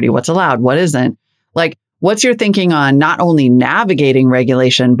security, what's allowed, what isn't. Like, what's your thinking on not only navigating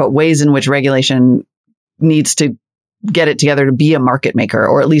regulation, but ways in which regulation needs to get it together to be a market maker,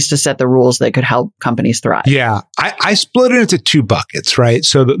 or at least to set the rules that could help companies thrive? Yeah, I split it into 2 buckets, right?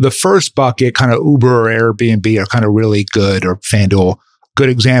 So the first bucket, kind of Uber or Airbnb, are kind of really good, or FanDuel, good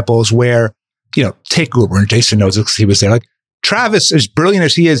examples where, take Uber, and Jason knows this because he was there. Like, Travis, as brilliant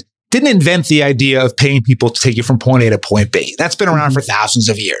as he is, didn't invent the idea of paying people to take you from point A to point B. That's been around for thousands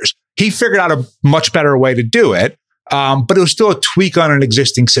of years. He figured out a much better way to do it, but it was still a tweak on an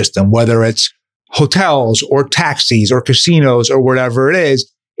existing system, whether it's hotels or taxis or casinos or whatever it is.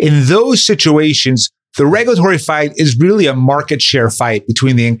 In those situations, the regulatory fight is really a market share fight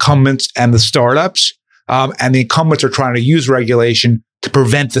between the incumbents and the startups. And the incumbents are trying to use regulation to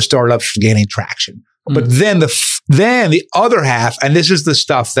prevent the startups from gaining traction. But then the other half, and this is the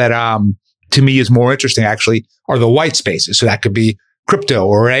stuff that to me is more interesting actually, are the white spaces. So that could be crypto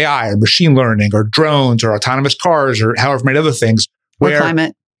or AI or machine learning or drones or autonomous cars or however many other things. Or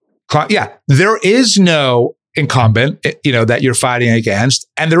climate. There is no incumbent, that you're fighting against,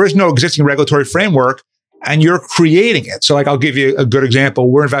 and there is no existing regulatory framework, and you're creating it. So I'll give you a good example.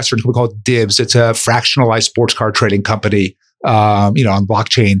 We're investors in a company called Dibs. It's a fractionalized sports car trading company, on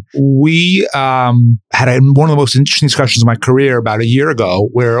blockchain. We had one of the most interesting discussions of my career about a year ago,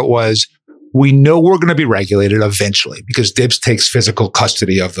 where it was, we know we're going to be regulated eventually because Dibs takes physical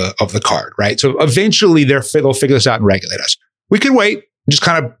custody of the card, right? So eventually they'll figure this out and regulate us. We could wait and just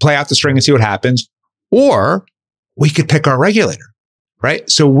kind of play out the string and see what happens, or we could pick our regulator, right?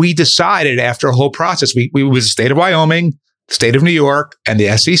 So we decided after a whole process, we was the state of Wyoming, the state of New York, and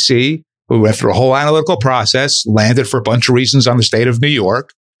the SEC. We went through a whole analytical process, landed for a bunch of reasons on the state of New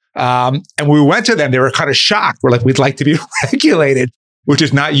York. And we went to them. They were kind of shocked. We're like, we'd like to be regulated, which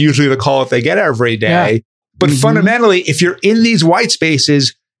is not usually the call that they get every day. Yeah. But fundamentally, if you're in these white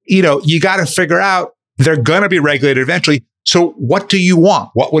spaces, you got to figure out they're going to be regulated eventually. So what do you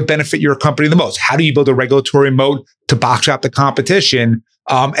want? What would benefit your company the most? How do you build a regulatory moat to box out the competition?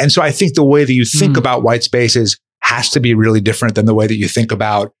 And so I think the way that you think about white spaces has to be really different than the way that you think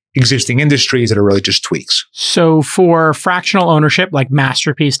about existing industries that are really just tweaks. So for fractional ownership, like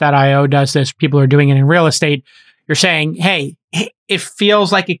Masterpiece.io does this, people are doing it in real estate. You're saying, hey, it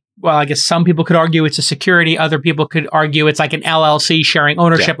feels like, I guess some people could argue it's a security. Other people could argue it's like an LLC sharing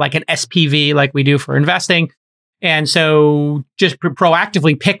ownership, like an SPV, like we do for investing. And so just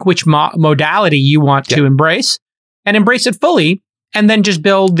proactively pick which modality you want to embrace and embrace it fully. And then just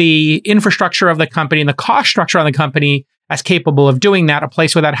build the infrastructure of the company and the cost structure on the company as capable of doing that. A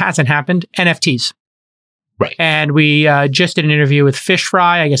place where that hasn't happened, NFTs. Right. And we just did an interview with Fish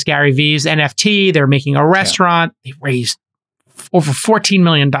Fry, I guess Gary Vee's NFT. They're making a restaurant. They raised over $14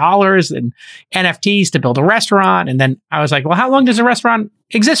 million in NFTs to build a restaurant. And then I was like, well, how long does a restaurant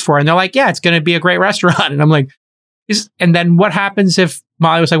exist for? And they're like, yeah, it's going to be a great restaurant. And I'm like, and then what happens if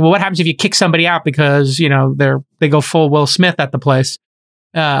Molly was like, well, what happens if you kick somebody out because, they go full Will Smith at the place?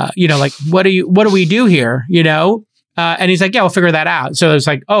 Like, what do we do here? And he's like, yeah, we'll figure that out. So it's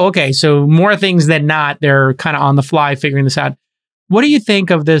like, oh, okay. So more things than not, they're kind of on the fly figuring this out. What do you think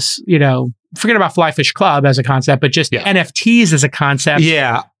of this, forget about Fly Fish Club as a concept, but just NFTs as a concept?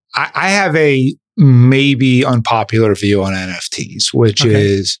 Yeah. I have a maybe unpopular view on NFTs, which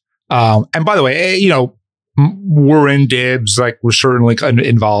is, and by the way, we're in dibs, like we're certainly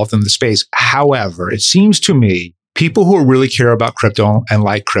involved in the space. However, it seems to me people who really care about crypto and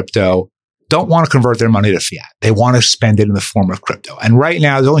like crypto don't want to convert their money to fiat. They want to spend it in the form of crypto. And right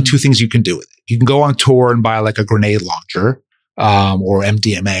now, there's only two things you can do with it. You can go on tour and buy like a grenade launcher or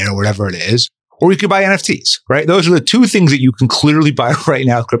MDMA or whatever it is, or you can buy NFTs, right? Those are the two things that you can clearly buy right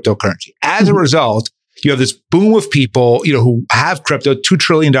now with cryptocurrency. As a result, you have this boom of people, who have crypto, $2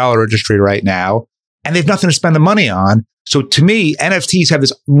 trillion registry right now, and they've nothing to spend the money on. So to me, NFTs have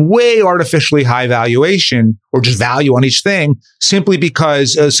this way artificially high valuation or just value on each thing simply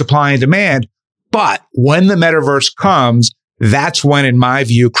because of supply and demand. But when the metaverse comes, that's when, in my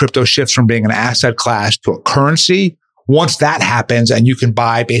view, crypto shifts from being an asset class to a currency. Once that happens and you can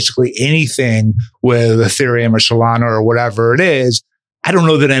buy basically anything with Ethereum or Solana or whatever it is, I don't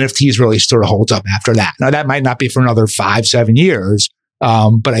know that NFTs really sort of holds up after that. Now, that might not be for another 5-7 years.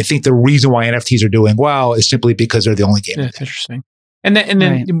 But I think the reason why NFTs are doing well is simply because they're the only game. That's interesting. And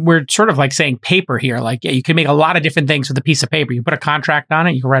then we're sort of like saying paper here. Like, you can make a lot of different things with a piece of paper. You put a contract on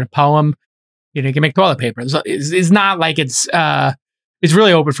it. You can write a poem. You can make toilet paper. It's not like it's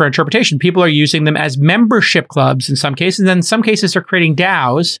really open for interpretation. People are using them as membership clubs in some cases. And in some cases, they're creating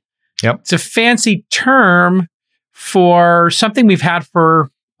DAOs. Yep. It's a fancy term for something we've had for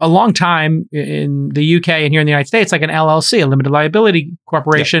a long time in the UK and here in the United States, like an LLC, a limited liability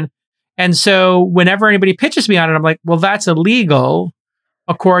corporation. Yep. And so whenever anybody pitches me on it, I'm like, well, that's illegal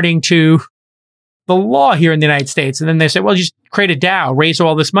according to the law here in the United States. And then they say, well, you just create a DAO, raise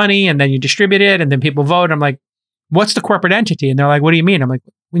all this money, and then you distribute it, and then people vote. I'm like, what's the corporate entity? And they're like, what do you mean? I'm like,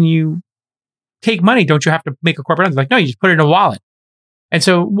 when you take money, don't you have to make a corporate entity? They're like, no, you just put it in a wallet. And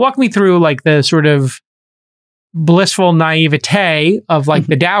so walk me through like the sort of blissful naivete of like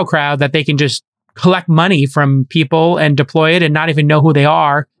the DAO crowd that they can just collect money from people and deploy it and not even know who they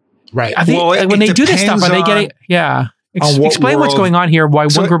are. Right. When they do this stuff, are they getting, explain what's going on here, why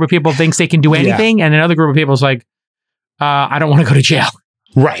one group of people thinks they can do anything and another group of people is like, I don't want to go to jail.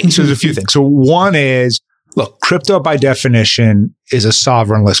 Right. So there's a few things. So one is, look, crypto by definition is a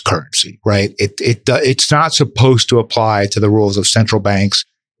sovereignless currency, right? It's not supposed to apply to the rules of central banks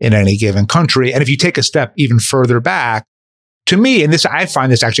in any given country. And if you take a step even further back, to me, and I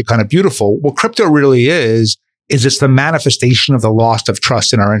find this actually kind of beautiful, what crypto really is it's the manifestation of the loss of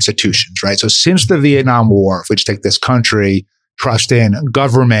trust in our institutions, right? So since the Vietnam War, if we just take this country, trust in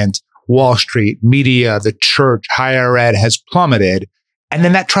government, Wall Street, media, the church, higher ed has plummeted. And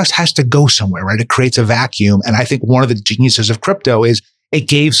then that trust has to go somewhere, right? It creates a vacuum. And I think one of the geniuses of crypto is it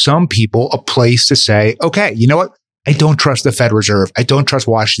gave some people a place to say, okay, you know what? I don't trust the Fed Reserve. I don't trust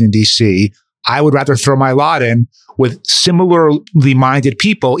Washington, D.C. I would rather throw my lot in with similarly minded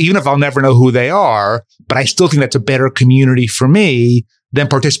people, even if I'll never know who they are. But I still think that's a better community for me than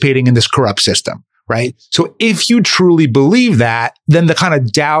participating in this corrupt system, right? So if you truly believe that, then the kind of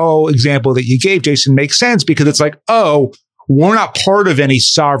DAO example that you gave, Jason, makes sense because it's like, oh, we're not part of any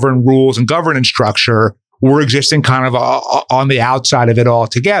sovereign rules and governance structure. We're existing kind of on the outside of it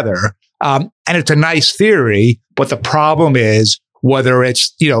altogether. And it's a nice theory, but the problem is whether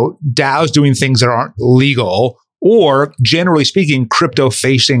it's, DAOs doing things that aren't legal or, generally speaking, crypto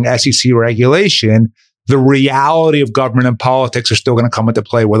facing SEC regulation, the reality of government and politics are still going to come into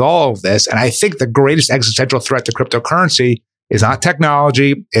play with all of this. And I think the greatest existential threat to cryptocurrency is not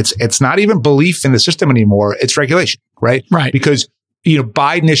technology. It's not even belief in the system anymore. It's regulation, right? Right. Because,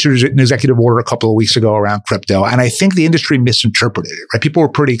 Biden issued an executive order a couple of weeks ago around crypto. And I think the industry misinterpreted it, right? People were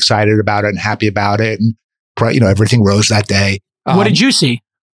pretty excited about it and happy about it. And, everything rose that day. What did you see?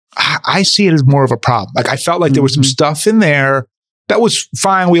 I see it as more of a problem. Like I felt like there was some stuff in there that was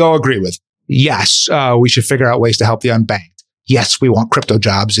fine. We all agree with. Yes, we should figure out ways to help the unbanked. Yes, we want crypto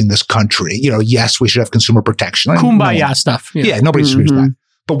jobs in this country. Yes, we should have consumer protection. Kumbaya stuff. Yeah, nobody disagrees with that.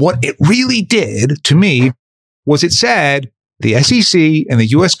 But what it really did to me was it said the SEC and the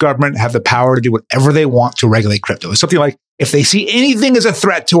US government have the power to do whatever they want to regulate crypto. It's something like if they see anything as a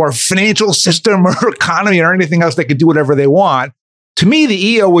threat to our financial system or economy or anything else, they can do whatever they want. To me, the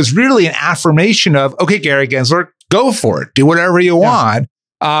EO was really an affirmation of, okay, Gary Gensler, go for it. Do whatever you want.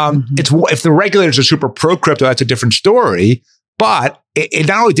 It's if the regulators are super pro crypto, that's a different story. But it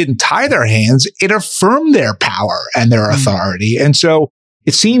not only didn't tie their hands, it affirmed their power and their authority. And so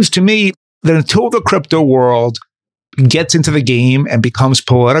it seems to me that until the crypto world gets into the game and becomes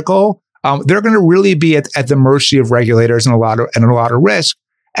political, they're going to really be at the mercy of regulators and a lot of risk.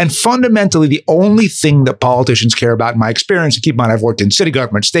 And fundamentally, the only thing that politicians care about, in my experience, and keep in mind, I've worked in city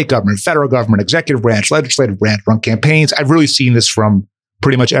government, state government, federal government, executive branch, legislative branch, run campaigns. I've really seen this from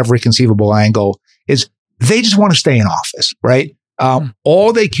pretty much every conceivable angle, is they just want to stay in office, right?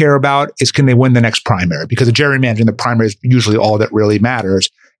 All they care about is can they win the next primary, because the gerrymandering, the primary is usually all that really matters.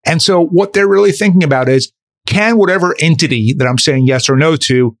 And so what they're really thinking about is, can whatever entity that I'm saying yes or no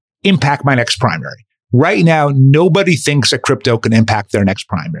to impact my next primary? Right now, nobody thinks that crypto can impact their next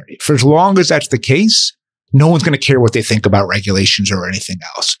primary. For as long as that's the case, no one's going to care what they think about regulations or anything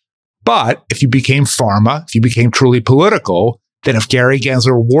else. But if you became pharma, if you became truly political, then if Gary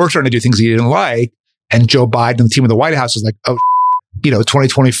Gensler were trying to do things he didn't like, and Joe Biden and the team of the White House is like,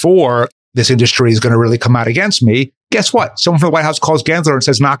 2024, this industry is going to really come out against me. Guess what? Someone from the White House calls Gensler and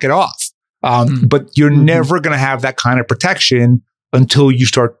says, knock it off. But you're never going to have that kind of protection until you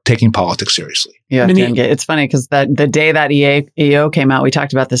start taking politics seriously. Yeah, it's funny because the day that EO came out, we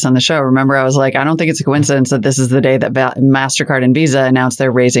talked about this on the show. Remember, I was like, I don't think it's a coincidence that this is the day that MasterCard and Visa announced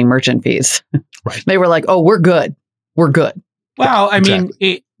they're raising merchant fees. Right. They were like, oh, we're good. We're good. Well, I mean,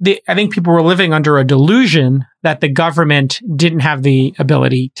 I think people were living under a delusion that the government didn't have the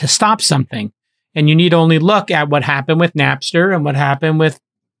ability to stop something. And you need only look at what happened with Napster and what happened with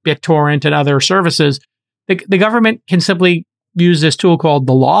BitTorrent and other services. The government can simply use this tool called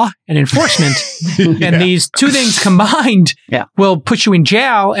the law and enforcement. And these two things combined will put you in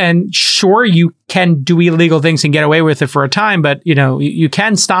jail. And sure, you can do illegal things and get away with it for a time, but you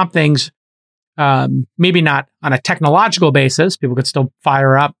can stop things. Maybe not on a technological basis. People could still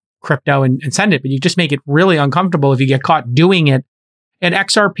fire up crypto and send it, but you just make it really uncomfortable if you get caught doing it. And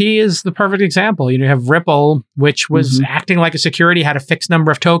XRP is the perfect example. You have Ripple, which was acting like a security, had a fixed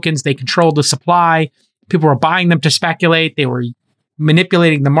number of tokens. They controlled the supply. People were buying them to speculate. They were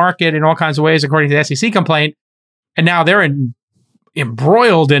manipulating the market in all kinds of ways, according to the SEC complaint. And now they're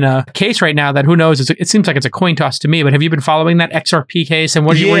embroiled in a case right now that who knows? It seems like it's a coin toss to me. But have you been following that XRP case? And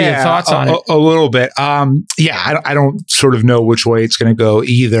what are your thoughts on it? A little bit. I don't sort of know which way it's going to go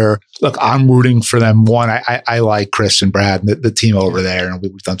either. Look, I'm rooting for them. One, I like Chris and Brad, the team over there, and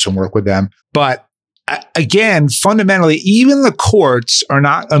we've done some work with them. But again, fundamentally, even the courts are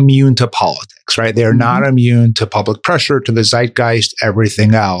not immune to politics, right? They are not immune to public pressure, to the zeitgeist,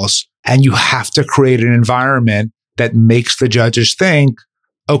 everything else. And you have to create an environment that makes the judges think,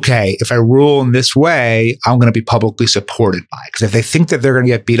 okay, if I rule in this way, I'm going to be publicly supported by it. Because if they think that they're going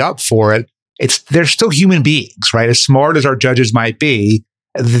to get beat up for it, they're still human beings, right? As smart as our judges might be,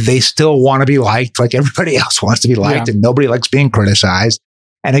 they still want to be liked like everybody else wants to be liked, and nobody likes being criticized.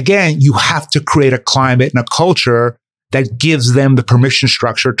 And again, you have to create a climate and a culture that gives them the permission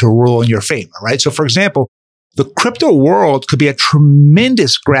structure to rule in your favor, right? So for example, the crypto world could be a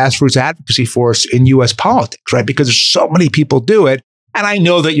tremendous grassroots advocacy force in US politics, right? Because there's so many people do it. And I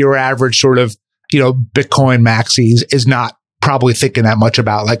know that your average sort of, Bitcoin maxis is not probably thinking that much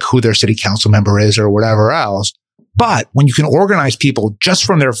about like who their city council member is or whatever else. But when you can organize people just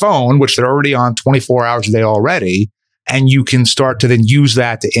from their phone, which they're already on 24 hours a day already, and you can start to then use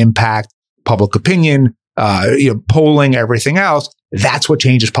that to impact public opinion, polling, everything else, that's what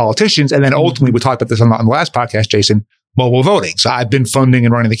changes politicians. And then ultimately, we talked about this on the last podcast, Jason, mobile voting. So I've been funding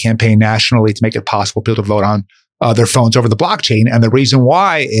and running the campaign nationally to make it possible for people to vote on their phones over the blockchain. And the reason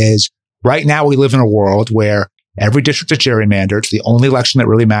why is Right now, we live in a world where every district is gerrymandered. The only election that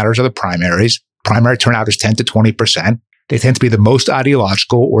really matters are the primaries. Primary turnout is 10 to 20%. They tend to be the most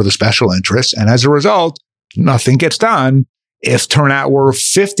ideological or the special interests. And as a result, nothing gets done. If turnout were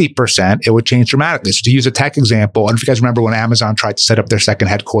 50%, it would change dramatically. So to use a tech example, I don't know if you guys remember when Amazon tried to set up their second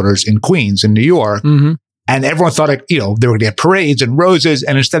headquarters in Queens, in New York, and everyone thought, they were going to get parades and roses,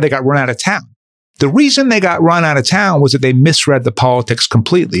 and instead they got run out of town. The reason they got run out of town was that they misread the politics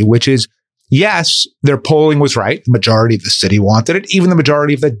completely, which is, yes, their polling was right. The majority of the city wanted it. Even the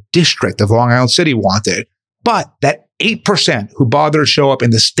majority of the district of Long Island City wanted it. But that 8% who bothered to show up in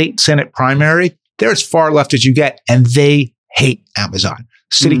the state Senate primary, they're as far left as you get, and they hate Amazon.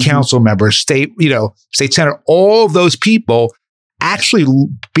 City council members, state senate, all of those people actually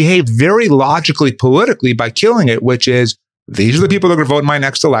behaved very logically politically by killing it, which is, these are the people that are going to vote in my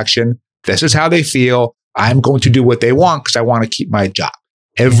next election. This is how they feel. I'm going to do what they want because I want to keep my job.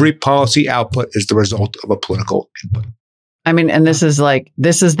 Every policy output is the result of a political input. I mean, and this is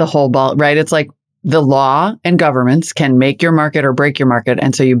the whole ball, right? It's like the law and governments can make your market or break your market.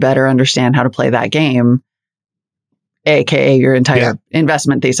 And so you better understand how to play that game, AKA your entire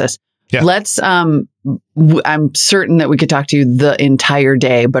investment thesis. Yeah. Let's, I'm certain that we could talk to you the entire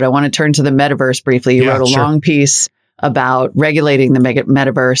day, but I want to turn to the metaverse briefly. You wrote a long piece about regulating the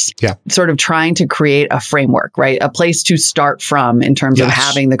metaverse, sort of trying to create a framework, right? A place to start from in terms of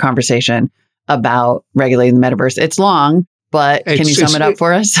having the conversation about regulating the metaverse. It's long, but can you sum it up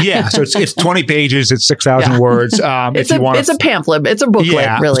for us? Yeah. So it's 20 pages. It's 6,000 words. It's a pamphlet. It's a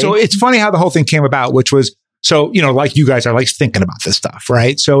booklet, really. So it's funny how the whole thing came about, which was, so, like you guys are like thinking about this stuff,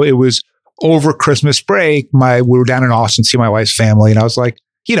 right? So it was over Christmas break. We were down in Austin, see my wife's family. And I was like,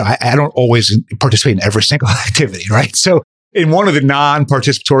 I don't always participate in every single activity, right? So in one of the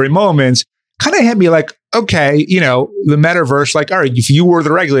non-participatory moments, kind of hit me like, okay, the metaverse, like, all right, if you were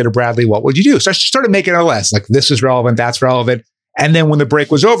the regulator, Bradley, what would you do? So I started making a list, like, this is relevant, that's relevant. And then when the break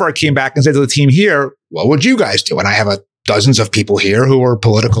was over, I came back and said to the team here, what would you guys do? And I have dozens of people here who are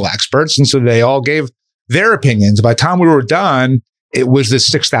political experts. And so they all gave their opinions. By the time we were done, it was this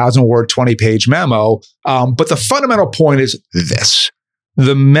 6,000 word, 20-page memo. But the fundamental point is this.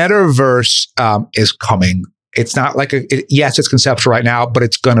 The metaverse is coming. It's not like yes, it's conceptual right now, but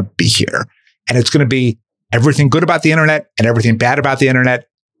it's going to be here. And it's going to be everything good about the internet and everything bad about the internet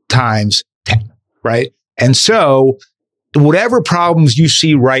times 10, right? And so whatever problems you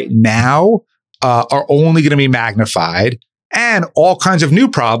see right now are only going to be magnified, and all kinds of new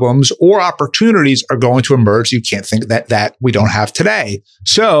problems or opportunities are going to emerge. You can't think that we don't have today.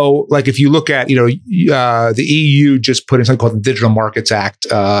 So, like if you look at, the EU just put in something called the Digital Markets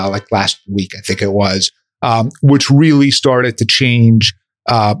Act, like last week, I think it was, which really started to change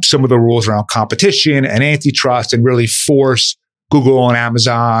some of the rules around competition and antitrust, and really force Google and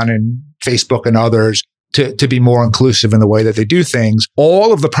Amazon and Facebook and others to be more inclusive in the way that they do things.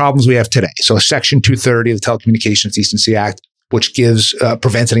 All of the problems we have today. So Section 230 of the Telecommunications Decency Act, which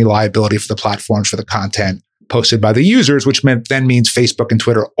prevents any liability for the platforms for the content posted by the users, which then means Facebook and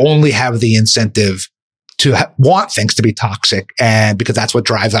Twitter only have the incentive to want things to be toxic, and because that's what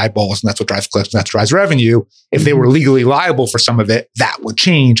drives eyeballs and that's what drives clicks and that's what drives revenue. If they were legally liable for some of it, that would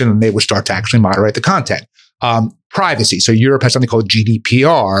change, and then they would start to actually moderate the content. Privacy. So Europe has something called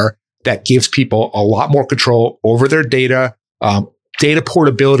GDPR that gives people a lot more control over their data. Data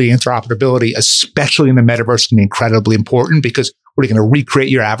portability, interoperability, especially in the metaverse, can be incredibly important, because we're going to recreate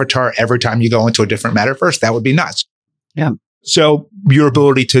your avatar every time you go into a different metaverse. That would be nuts. Yeah. So your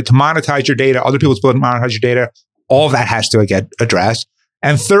ability to monetize your data, other people's ability to monetize your data, all of that has to get addressed.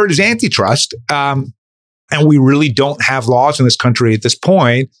 And third is antitrust. And we really don't have laws in this country at this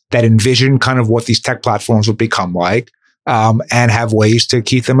point that envision kind of what these tech platforms would become like, and have ways to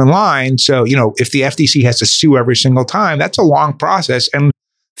keep them in line. So, if the FTC has to sue every single time, that's a long process. And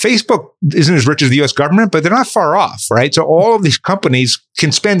Facebook isn't as rich as the US government, but they're not far off, right? So all of these companies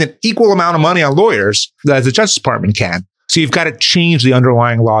can spend an equal amount of money on lawyers as the Justice Department can. So you've got to change the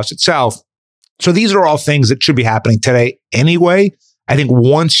underlying laws itself. So these are all things that should be happening today anyway. I think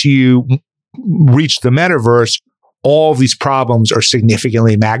once you reach the metaverse, all of these problems are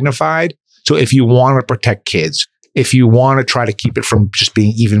significantly magnified. So if you want to protect kids, if you want to try to keep it from just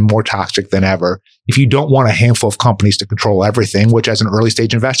being even more toxic than ever, if you don't want a handful of companies to control everything, which as an early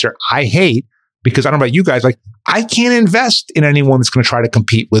stage investor, I hate, because I don't know about you guys, like I can't invest in anyone that's going to try to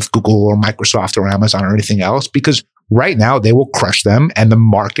compete with Google or Microsoft or Amazon or anything else, because right now they will crush them and the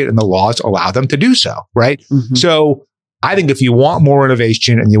market and the laws allow them to do so, right? Mm-hmm. So I think if you want more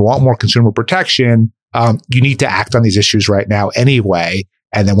innovation and you want more consumer protection, you need to act on these issues right now anyway.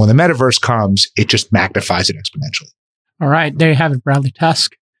 And then when the metaverse comes, it just magnifies it exponentially. All right. There you have it, Bradley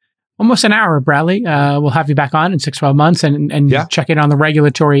Tusk. almost an hour, Bradley. We'll have you back on in 6-12 months and check in on the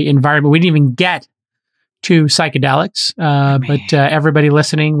regulatory environment. We didn't even get to psychedelics, but everybody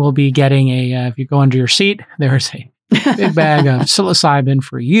listening will be getting if you go under your seat, there's a big bag of psilocybin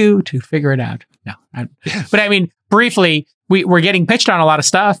for you to figure it out. No, but I mean, briefly, we're getting pitched on a lot of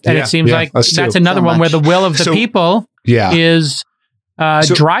stuff, and it seems like that's another one where the will of the people is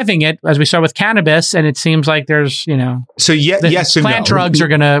driving it, as we saw with cannabis, and it seems like there's, yes and plant drugs are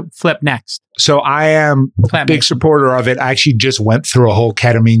going to flip next. So I am a big supporter of it. I actually just went through a whole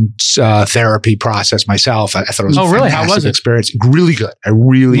ketamine therapy process myself. I thought it was a fantastic How was it? Experience. Really good. I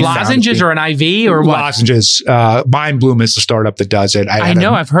really lozenges or an IV or what? Lozenges. Mind Bloom is the startup that does it.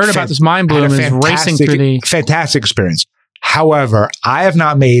 I've heard about this. Mind Bloom is racing through the fantastic experience. However, I have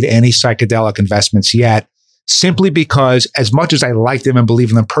not made any psychedelic investments yet, simply because as much as I like them and believe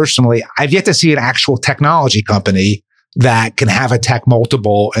in them personally, I've yet to see an actual technology company that can have a tech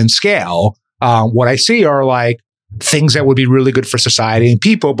multiple and scale. What I see are like things that would be really good for society and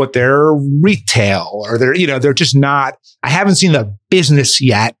people, but they're retail or they're just not, I haven't seen the business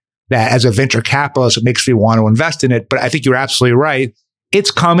yet that as a venture capitalist, it makes me want to invest in it. But I think you're absolutely right.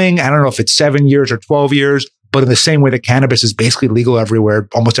 It's coming. I don't know if it's 7 years or 12 years, but in the same way that cannabis is basically legal everywhere,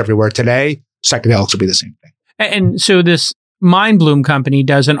 almost everywhere today, psychedelics will be the same thing. And so this Mind Bloom company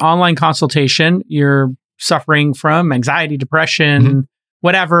does an online consultation. You're suffering from anxiety, depression,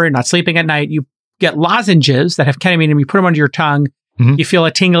 whatever, not sleeping at night. You get lozenges that have ketamine and you put them under your tongue. You feel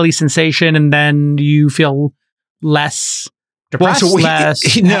a tingly sensation and then you feel less depressed. Here's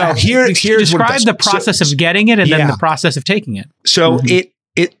describe the process of getting it and then the process of taking it. So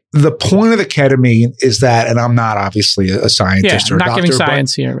the point of the ketamine is that, and I'm not obviously a scientist or a doctor, giving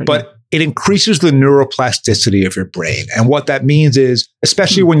science here, but it increases the neuroplasticity of your brain. And what that means is,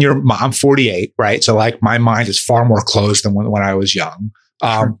 especially when I'm 48, right? So like my mind is far more closed than when I was young.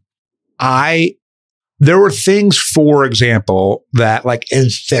 There were things, for example, that like in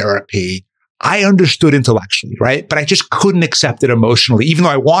therapy, I understood intellectually, right? But I just couldn't accept it emotionally, even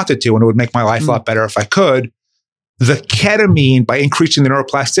though I wanted to, and it would make my life a lot better if I could. The ketamine, by increasing the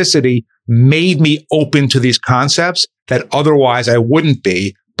neuroplasticity, made me open to these concepts that otherwise I wouldn't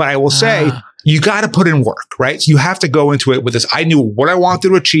be. But I will say, you got to put in work, right? So you have to go into it with this. I knew what I wanted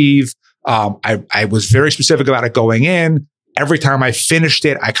to achieve. I was very specific about it going in. Every time I finished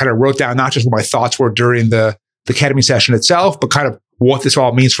it, I kind of wrote down not just what my thoughts were during the ketamine session itself, but kind of what this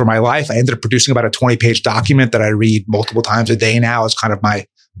all means for my life. I ended up producing about a 20-page document that I read multiple times a day now as kind of my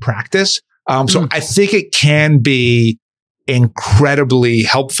practice. So I think it can be incredibly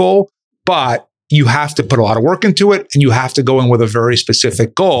helpful, but you have to put a lot of work into it and you have to go in with a very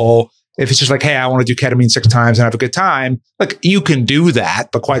specific goal. If it's just like, hey, I want to do ketamine 6 times and have a good time, like you can do that.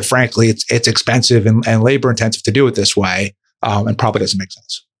 But quite frankly, it's expensive and labor intensive to do it this way. And probably doesn't make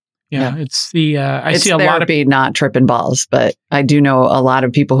sense. Yeah. It's the, I it's see a lot of not tripping balls, but I do know a lot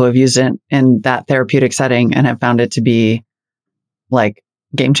of people who have used it in that therapeutic setting and have found it to be like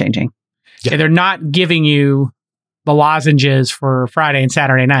game changing. Yeah. They're not giving you the lozenges for Friday and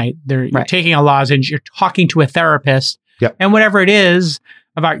Saturday night. You're taking a lozenge, you're talking to a therapist, and whatever it is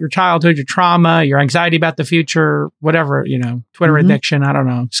about your childhood, your trauma, your anxiety about the future, whatever, Twitter addiction, I don't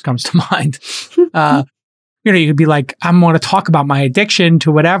know, just comes to mind. You could be like, I want to talk about my addiction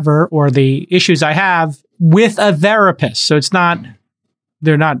to whatever, or the issues I have with a therapist. So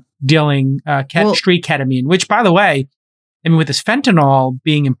they're not dealing street ketamine, which, by the way, I mean, with this fentanyl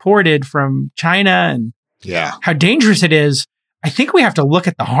being imported from China and how dangerous it is, I think we have to look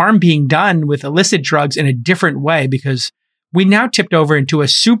at the harm being done with illicit drugs in a different way, because we now tipped over into a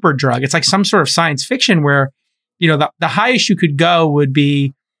super drug. It's like some sort of science fiction where, the highest you could go would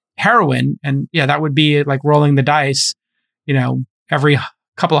be heroin. And that would be like rolling the dice, every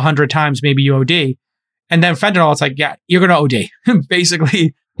couple of 100 times, maybe you OD. And then fentanyl, it's like, you're going to OD,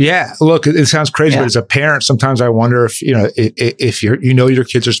 basically. Yeah, look, it sounds crazy, but as a parent, sometimes I wonder if, if your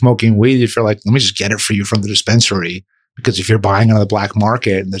kids are smoking weed, if you're like, let me just get it for you from the dispensary. Because if you're buying it on the black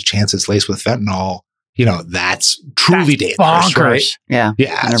market and the chance it's laced with fentanyl, that's truly dangerous, bonkers. Right? Yeah.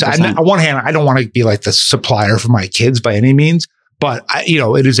 Yeah. So on one hand, I don't want to be like the supplier for my kids by any means, but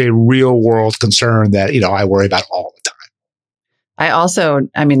it is a real world concern that, I worry about all the time.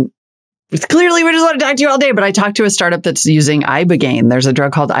 It's clearly we just want to talk to you all day, but I talked to a startup that's using ibogaine. There's a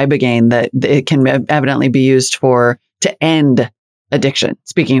drug called ibogaine that it can evidently be used to end addiction.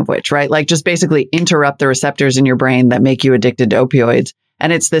 Speaking of which, right? Like just basically interrupt the receptors in your brain that make you addicted to opioids.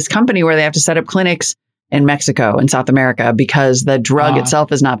 And it's this company where they have to set up clinics in Mexico and South America because the drug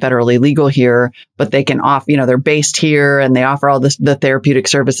itself is not federally legal here, but they can offer, they're based here and they offer all the therapeutic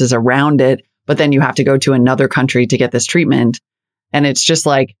services around it. But then you have to go to another country to get this treatment. And it's just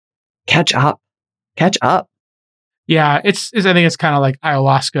like, catch up. Catch up. Yeah, I think it's kind of like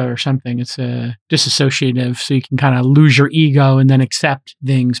ayahuasca or something. It's disassociative, so you can kind of lose your ego and then accept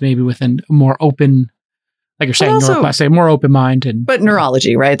things maybe with a more open, like you're saying, neuroplasticity, more open mind. But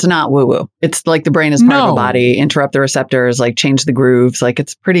neurology, right? It's not woo-woo. It's like the brain is part of the body, interrupt the receptors, like change the grooves. Like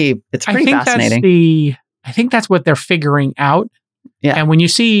it's pretty fascinating. I think that's what they're figuring out. Yeah. And when you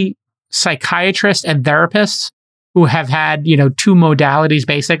see psychiatrists and therapists who have had, two modalities,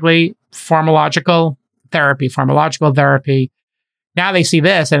 basically pharmacological therapy. Now they see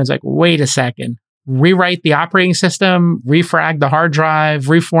this and it's like, wait a second, rewrite the operating system, refrag the hard drive,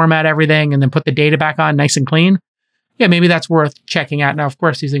 reformat everything, and then put the data back on nice and clean. Yeah, maybe that's worth checking out. Now, of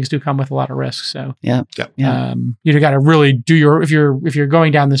course, these things do come with a lot of risks. So yeah. You got to really do if you're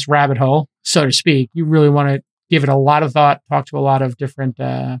going down this rabbit hole, so to speak, you really want to give it a lot of thought, talk to a lot of different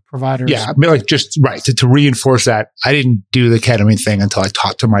providers. Yeah, I mean, like just right to reinforce that. I didn't do the ketamine thing until I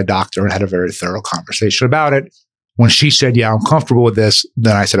talked to my doctor and had a very thorough conversation about it. When she said, yeah, I'm comfortable with this,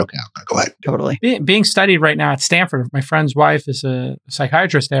 then I said, okay, I'm going to go ahead. Totally. Being studied right now at Stanford, my friend's wife is a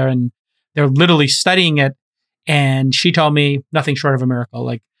psychiatrist there, and they're literally studying it. And she told me nothing short of a miracle.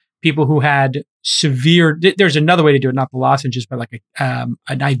 Like people who had severe, there's another way to do it, not the lozenges, but like an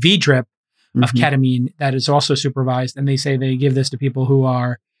IV drip of ketamine that is also supervised. And they say they give this to people who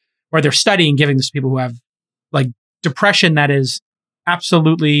are, or they're studying giving this to people who have like depression that is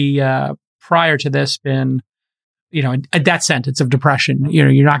absolutely prior to this been, a death sentence of depression.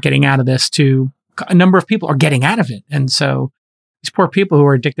 You're not getting out of this. To a number of people are getting out of it. And so these poor people who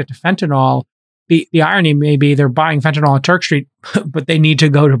are addicted to fentanyl, the irony may be they're buying fentanyl on Turk Street, but they need to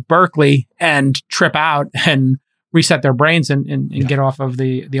go to Berkeley and trip out and reset their brains and get off of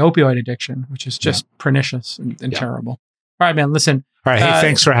the opioid addiction, which is just pernicious and terrible. All right, man, listen. All right. Hey,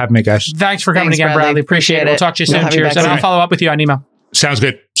 thanks for having me, guys. Thanks for coming again, Bradley. Appreciate it. We'll talk to you soon. Cheers. And I'll follow up with you on email. Sounds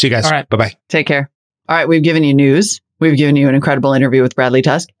good. See you guys. All right. Bye-bye. Take care. All right. We've given you news. We've given you an incredible interview with Bradley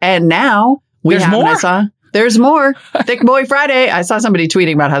Tusk. And now there's more. There's more. Thick Boy Friday. I saw somebody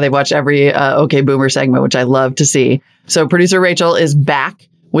tweeting about how they watch every OK Boomer segment, which I love to see. So producer Rachel is back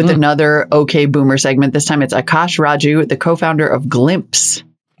with another OK Boomer segment. This time it's Akash Raju, the co-founder of Glimpse.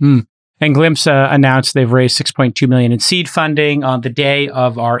 And Glimpse announced they've raised $6.2 million in seed funding on the day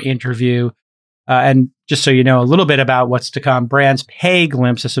of our interview. And just so you know a little bit about what's to come, brands pay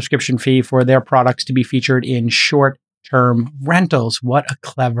Glimpse a subscription fee for their products to be featured in short-term rentals. What a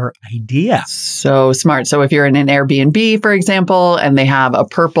clever idea. So smart. So if you're in an Airbnb, for example, and they have a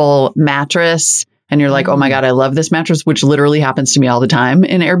purple mattress, and you're like, oh my God, I love this mattress, which literally happens to me all the time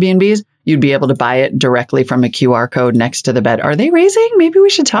in Airbnbs, you'd be able to buy it directly from a QR code next to the bed. Are they raising? Maybe we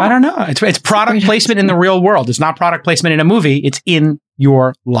should talk. I don't know. It's product placement in the real world. It's not product placement in a movie. It's in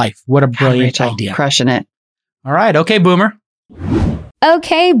your life. What a brilliant idea. Crushing it. All right. Okay, Boomer.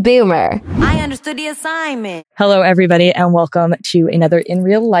 Okay, Boomer. I understood the assignment. Hello, everybody, and welcome to another in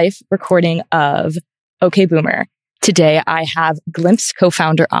real life recording of Okay, Boomer. Today, I have Glimpse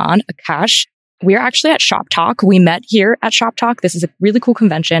co-founder on, Akash. We're actually at Shop Talk. We met here at Shop Talk. This is a really cool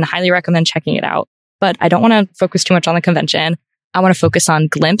convention. Highly recommend checking it out. But I don't want to focus too much on the convention. I want to focus on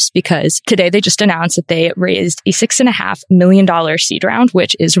Glimpse because today they just announced that they raised a $6.5 million seed round,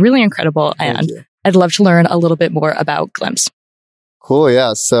 which is really incredible. And I'd love to learn a little bit more about Glimpse. Cool.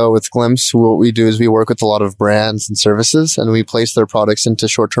 Yeah. So with Glimpse, what we do is we work with a lot of brands and services and we place their products into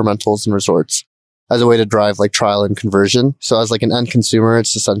short-term rentals and resorts as a way to drive like trial and conversion. So as like an end consumer,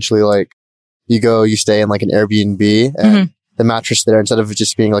 it's essentially like you stay in like an Airbnb and the mattress there, instead of it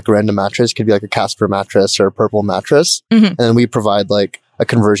just being like a random mattress, could be like a Casper mattress or a purple mattress. And then we provide like a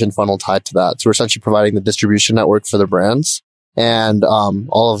conversion funnel tied to that. So we're essentially providing the distribution network for the brands and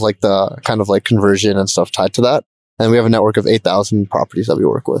all of like the kind of like conversion and stuff tied to that. And we have a network of 8,000 properties that we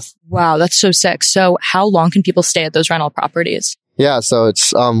work with. Wow, that's so sick. So how long can people stay at those rental properties? Yeah, so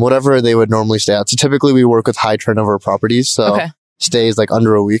it's whatever they would normally stay at. So typically we work with high turnover properties. So stays like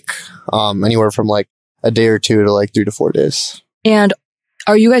under a week, anywhere from like a day or two to like 3 to 4 days. And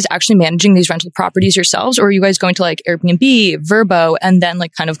are you guys actually managing these rental properties yourselves, or are you guys going to like Airbnb, Vrbo, and then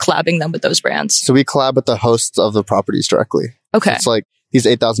like kind of collabing them with those brands? So we collab with the hosts of the properties directly. Okay. So it's like these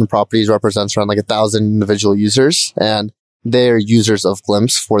 8,000 properties represents around like 1,000 individual users, and they're users of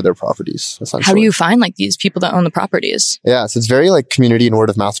Glimpse for their properties, essentially. How do you find like these people that own the properties? Yeah, so it's very like community and word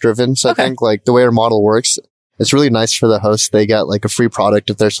of mouth driven. So I think like the way our model works, it's really nice for the hosts. They get like a free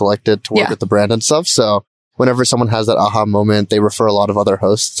product if they're selected to work with the brand and stuff. So whenever someone has that aha moment, they refer a lot of other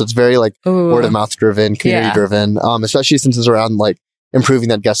hosts. So it's very like word of mouth driven, community driven, especially since it's around like improving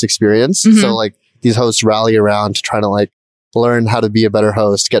that guest experience. So like these hosts rally around to try to like learn how to be a better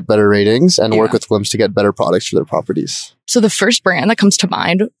host, get better ratings, and work with Glimpse to get better products for their properties. So the first brand that comes to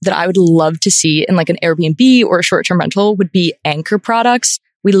mind that I would love to see in like an Airbnb or a short-term rental would be Anchor products.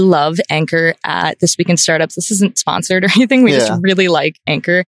 We love Anchor at This Week in Startups. This isn't sponsored or anything. We just really like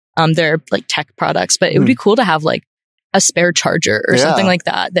Anchor. They're like tech products, but it would be cool to have like a spare charger or something like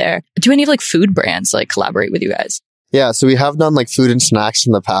that there. Do any of like food brands like collaborate with you guys? Yeah, so we have done like food and snacks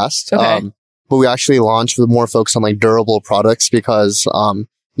in the past. Okay. But we actually launched with more focus on like durable products because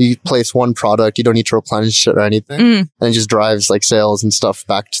you place one product, you don't need to replenish it or anything. And it just drives like sales and stuff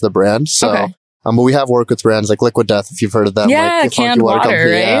back to the brand. So, but we have worked with brands like Liquid Death, if you've heard of them. Yeah, like canned water, right?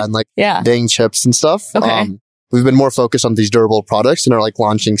 Yeah, and like Dang chips and stuff. Okay. We've been more focused on these durable products and are like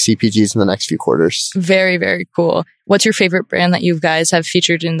launching CPGs in the next few quarters. Very, very cool. What's your favorite brand that you guys have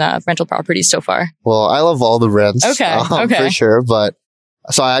featured in the rental properties so far? Well, I love all the brands. Okay. For sure. But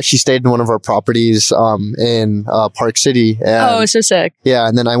so I actually stayed in one of our properties in Park City. And, so sick. Yeah.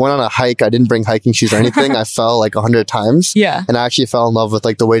 And then I went on a hike. I didn't bring hiking shoes or anything. I fell like 100 times. Yeah. And I actually fell in love with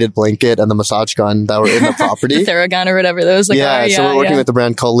like the weighted blanket and the massage gun that were in the property. The Theragun or whatever those. Like, so we're working with a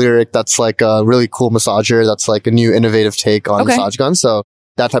brand called Lyric. That's like a really cool massager. That's like a new innovative take on massage guns. So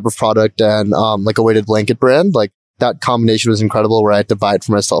that type of product and like a weighted blanket brand, like that combination was incredible where I had to buy it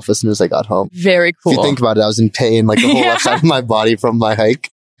for myself as soon as I got home. Very cool. If you think about it, I was in pain like the whole left side of my body from my hike.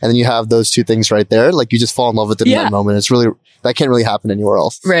 And then you have those two things right there. Like you just fall in love with it in that moment. It's really, that can't really happen anywhere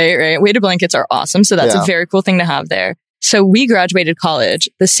else. Right. Weighted blankets are awesome. So that's a very cool thing to have there. So we graduated college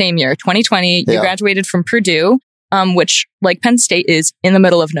the same year, 2020. You graduated from Purdue, which like Penn State is in the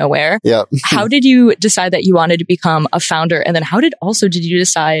middle of nowhere. Yeah. How did you decide that you wanted to become a founder? And then how did you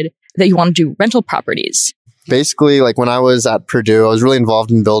decide that you want to do rental properties? Basically, like when I was at Purdue, I was really involved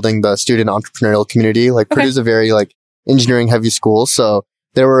in building the student entrepreneurial community. Like Purdue's a very like engineering heavy school. So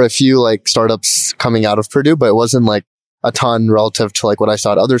there were a few like startups coming out of Purdue, but it wasn't like a ton relative to like what I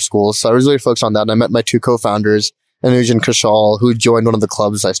saw at other schools. So I was really focused on that. And I met my two co-founders, Anuj and Kushal, who joined one of the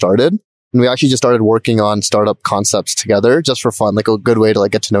clubs I started. And we actually just started working on startup concepts together just for fun, like a good way to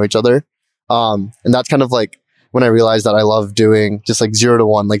like get to know each other. And that's kind of like when I realized that I love doing just like 0 to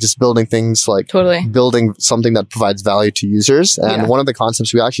 1, like just building things, like building something that provides value to users. And one of the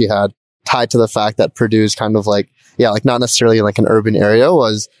concepts we actually had tied to the fact that Purdue is kind of like, like not necessarily like an urban area,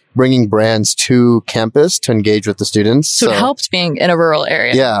 was bringing brands to campus to engage with the students. So it helped being in a rural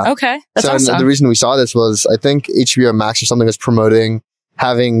area. Yeah. Okay. That's awesome. And the reason we saw this was I think HBO Max or something was promoting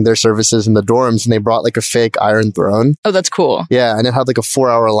having their services in the dorms, and they brought like a fake Iron Throne. Oh, that's cool. Yeah. And it had like a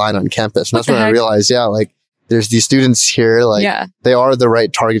 4-hour line on campus. And that's when I realized, like there's these students here, like they are the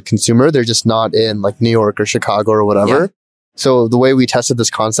right target consumer. They're just not in like New York or Chicago or whatever. So the way we tested this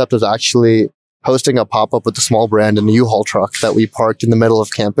concept was actually hosting a pop-up with a small brand in a U-Haul truck that we parked in the middle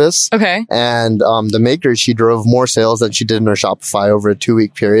of campus. Okay. And the maker, she drove more sales than she did in her Shopify over a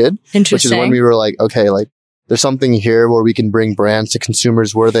 2-week period. Interesting. Which is when we were like, okay, like there's something here where we can bring brands to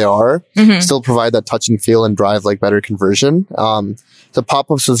consumers where they are, still provide that touch and feel and drive like better conversion. The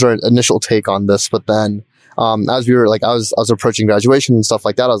pop-ups was our initial take on this, but then as we were like, I was approaching graduation and stuff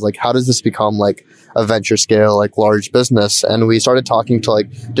like that. I was like, how does this become like a venture scale, like large business? And we started talking to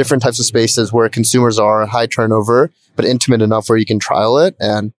like different types of spaces where consumers are high turnover, but intimate enough where you can trial it,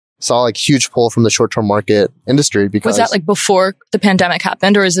 and saw like huge pull from the short-term market industry. Because was that like before the pandemic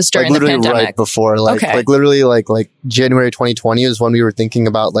happened, or is this during like the pandemic? Right before, like literally like January 2020 is when we were thinking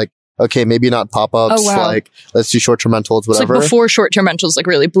about like, okay, maybe not pop-ups, like let's do short-term rentals, whatever. It's like before short-term rentals like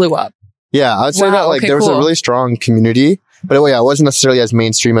really blew up. Yeah, I would say that like there was a really strong community, but it wasn't necessarily as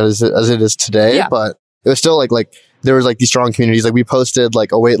mainstream as it is today, but it was still like there was like these strong communities. Like we posted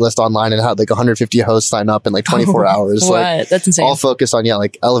like a wait list online and had like 150 hosts sign up in like 24 hours. What? Like, that's insane. All focused on,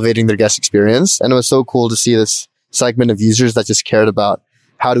 like elevating their guest experience. And it was so cool to see this segment of users that just cared about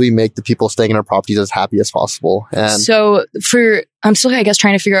how do we make the people staying in our properties as happy as possible. And so I'm still, I guess,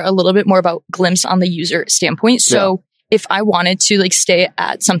 trying to figure out a little bit more about Glimpse on the user standpoint. So if I wanted to like stay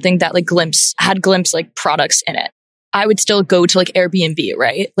at something that like Glimpse had like products in it, I would still go to like Airbnb,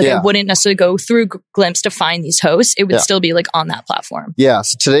 right? Like I wouldn't necessarily go through Glimpse to find these hosts. It would still be like on that platform. Yeah.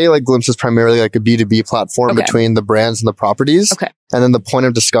 So today, like Glimpse is primarily like a B2B platform between the brands and the properties. Okay. And then the point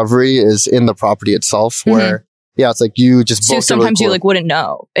of discovery is in the property itself where, it's like you just so sometimes you like wouldn't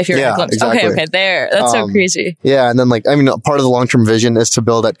know if you're in Glimpse. Exactly. Okay, there. That's so crazy. Yeah. And then like, I mean, part of the long-term vision is to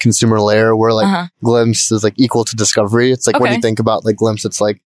build that consumer layer where like Glimpse is like equal to discovery. It's like when you think about like Glimpse, it's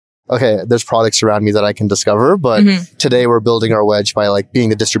like, okay, there's products around me that I can discover. But today we're building our wedge by like being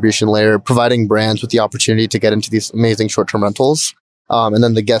the distribution layer, providing brands with the opportunity to get into these amazing short-term rentals. And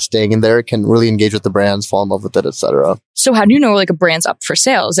then the guests staying in there can really engage with the brands, fall in love with it, etc. So how do you know like a brand's up for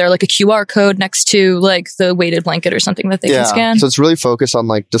sale? Is there like a QR code next to like the weighted blanket or something that they can scan? So it's really focused on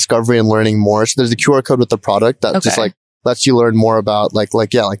like discovery and learning more. So there's a QR code with the product that just like lets you learn more about like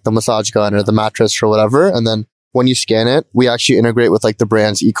the massage gun or the mattress or whatever. And then when you scan it, we actually integrate with like the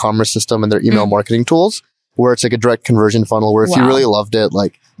brand's e-commerce system and their email marketing tools, where it's like a direct conversion funnel where if you really loved it,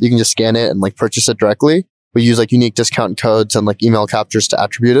 like you can just scan it and like purchase it directly. We use like unique discount codes and like email captures to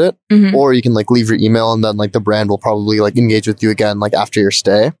attribute it. Or you can like leave your email and then like the brand will probably like engage with you again like after your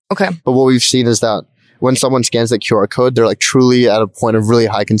stay. Okay. But what we've seen is that when someone scans that QR code, they're like truly at a point of really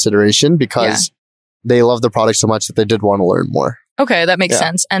high consideration because they love the product so much that they did want to learn more. Okay, that makes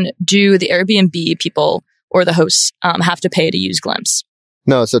sense. And do the Airbnb people or the hosts have to pay to use Glimpse?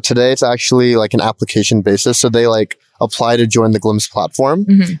 No, so today it's actually like an application basis. So they like apply to join the Glimpse platform.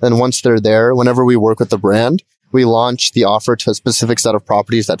 And once they're there, whenever we work with the brand, we launch the offer to a specific set of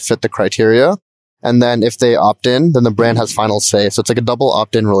properties that fit the criteria. And then if they opt in, then the brand has final say. So it's like a double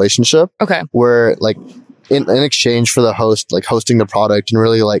opt-in relationship. Okay. Where like in exchange for the host, like hosting the product and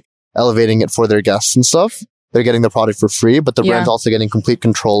really like elevating it for their guests and stuff, they're getting the product for free, but the brand's also getting complete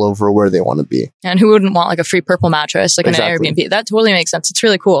control over where they want to be. And who wouldn't want like a free purple mattress, like in an Airbnb? That totally makes sense. It's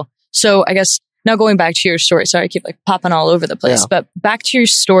really cool. So I guess now going back to your story, sorry, I keep like popping all over the place, but back to your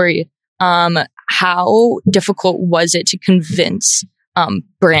story. How difficult was it to convince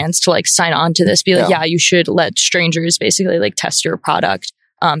brands to like sign on to this? Be like, yeah, you should let strangers basically like test your product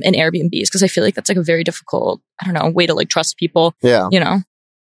in Airbnbs, because I feel like that's like a very difficult, I don't know, way to like trust people. You know?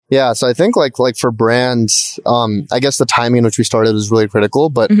 Yeah. So I think like for brands, I guess the timing in which we started is really critical,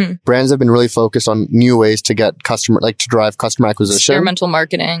 but brands have been really focused on new ways to get to drive customer acquisition. Experimental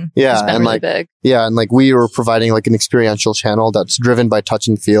marketing. Has been and really like, big. Yeah. And like we were providing like an experiential channel that's driven by touch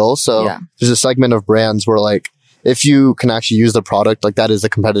and feel. So there's a segment of brands where like, if you can actually use the product, like that is a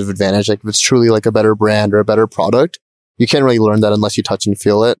competitive advantage. Like if it's truly like a better brand or a better product, you can't really learn that unless you touch and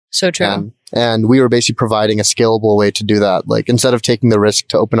feel it. So true. And we were basically providing a scalable way to do that. Like instead of taking the risk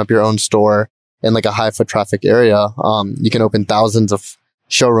to open up your own store in like a high foot traffic area, you can open thousands of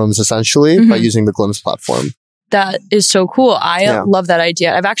showrooms essentially by using the Glimpse platform. That is so cool. I love that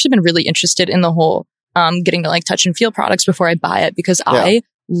idea. I've actually been really interested in the whole getting to like touch and feel products before I buy it, because I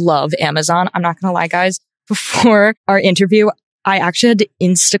love Amazon. I'm not going to lie, guys. Before our interview, I actually had to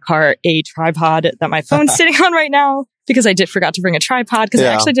Instacart a tripod that my phone's sitting on right now, because I forgot to bring a tripod, because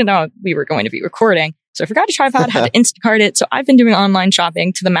I actually didn't know we were going to be recording. So I forgot a tripod, had to Instacart it. So I've been doing online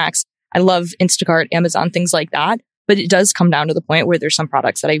shopping to the max. I love Instacart, Amazon, things like that. But it does come down to the point where there's some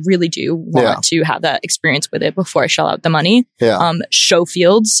products that I really do want to have that experience with it before I shell out the money.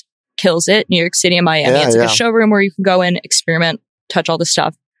 Showfields kills it. New York City and Miami. It's like a showroom where you can go in, experiment, touch all the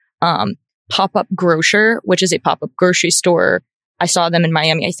stuff. Pop-up Grocer, which is a pop-up grocery store. I saw them in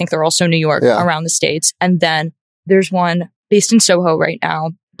Miami. I think they're also New York, around the States. And then there's one based in Soho right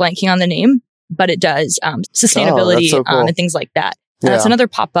now, blanking on the name, but it does sustainability so cool. And things like that. And that's another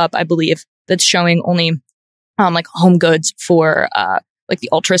pop-up, I believe, that's showing only like home goods for like the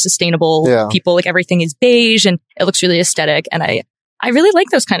ultra sustainable people. Like everything is beige and it looks really aesthetic. And I really like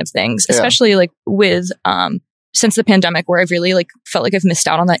those kind of things, especially like with since the pandemic, where I've really like felt like I've missed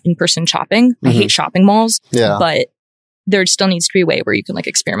out on that in-person shopping. I hate shopping malls, but there still needs to be a way where you can like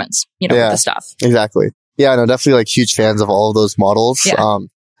experiment, with the stuff. Exactly. Yeah, no, definitely like huge fans of all of those models. I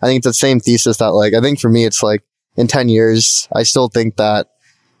think it's the same thesis that like, I think for me, it's like in 10 years, I still think that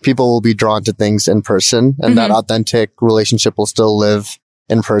people will be drawn to things in person and that authentic relationship will still live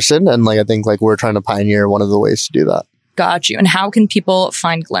in person. And like, I think like we're trying to pioneer one of the ways to do that. Got you. And how can people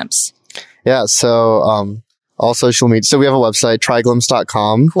find Glimpse? Yeah. So, all social media. So we have a website,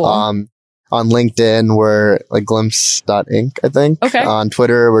 tryglimpse.com. Cool. On LinkedIn, we're like glimpse.inc, I think. Okay. On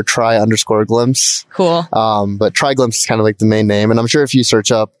Twitter, we're try_glimpse. Cool. But Tryglimpse is kind of like the main name. And I'm sure if you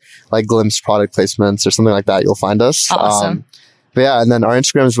search up like Glimpse product placements or something like that, you'll find us. Awesome. But yeah, and then our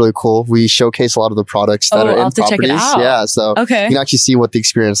Instagram is really cool. We showcase a lot of the products that are in properties. Check it out. Yeah. So you can actually see what the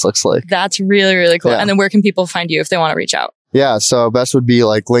experience looks like. That's really, really cool. And then where can people find you if they want to reach out? Yeah. So best would be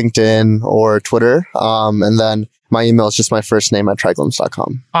like LinkedIn or Twitter. And then my email is just my first name at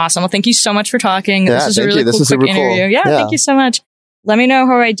tryglimpse.com. Awesome. Well, thank you so much for talking. Yeah, this was a really cool, quick interview. Yeah, thank you so much. Let me know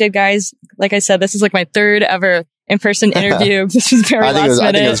how I did, guys. Like I said, this is like my third ever in-person interview. This was very last minute.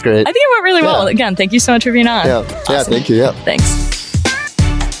 I think it was great. I think it went really well. Again, thank you so much for being on. Yeah, Awesome. Thank you. Yeah. Thanks.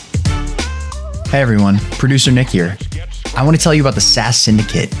 Hey everyone, producer Nick here. I want to tell you about the SaaS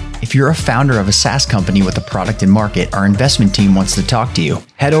Syndicate. If you're a founder of a SaaS company with a product in market, our investment team wants to talk to you.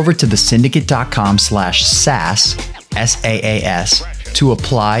 Head over to thesyndicate.com/SaaS, SAAS, to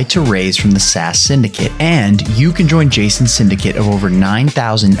apply to raise from the SaaS Syndicate. And you can join Jason's syndicate of over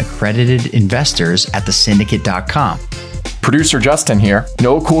 9,000 accredited investors at thesyndicate.com. Producer Justin here.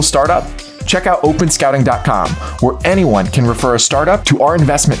 Know a cool startup? Check out openscouting.com, where anyone can refer a startup to our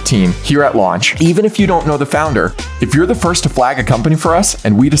investment team here at launch. Even if you don't know the founder, if you're the first to flag a company for us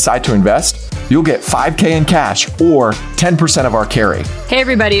and we decide to invest, you'll get $5,000 in cash or 10% of our carry. Hey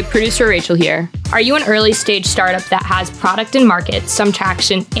everybody, producer Rachel here. Are you an early stage startup that has product and market, some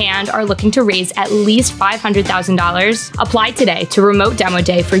traction, and are looking to raise at least $500,000? Apply today to Remote Demo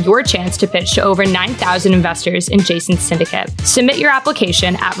Day for your chance to pitch to over 9,000 investors in Jason's syndicate. Submit your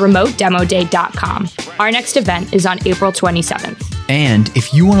application at remotedemoday.com. Our next event is on April 27th. And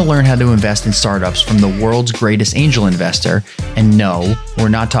if you want to learn how to invest in startups from the world's greatest angel investor, and no, we're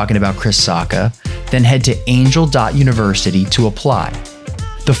not talking about Chris Sacca, then head to angel.university to apply.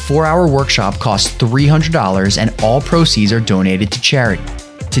 The 4-hour workshop costs $300 and all proceeds are donated to charity.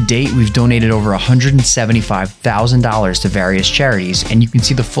 To date, we've donated over $175,000 to various charities, and you can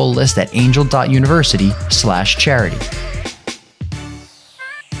see the full list at angel.university/charity.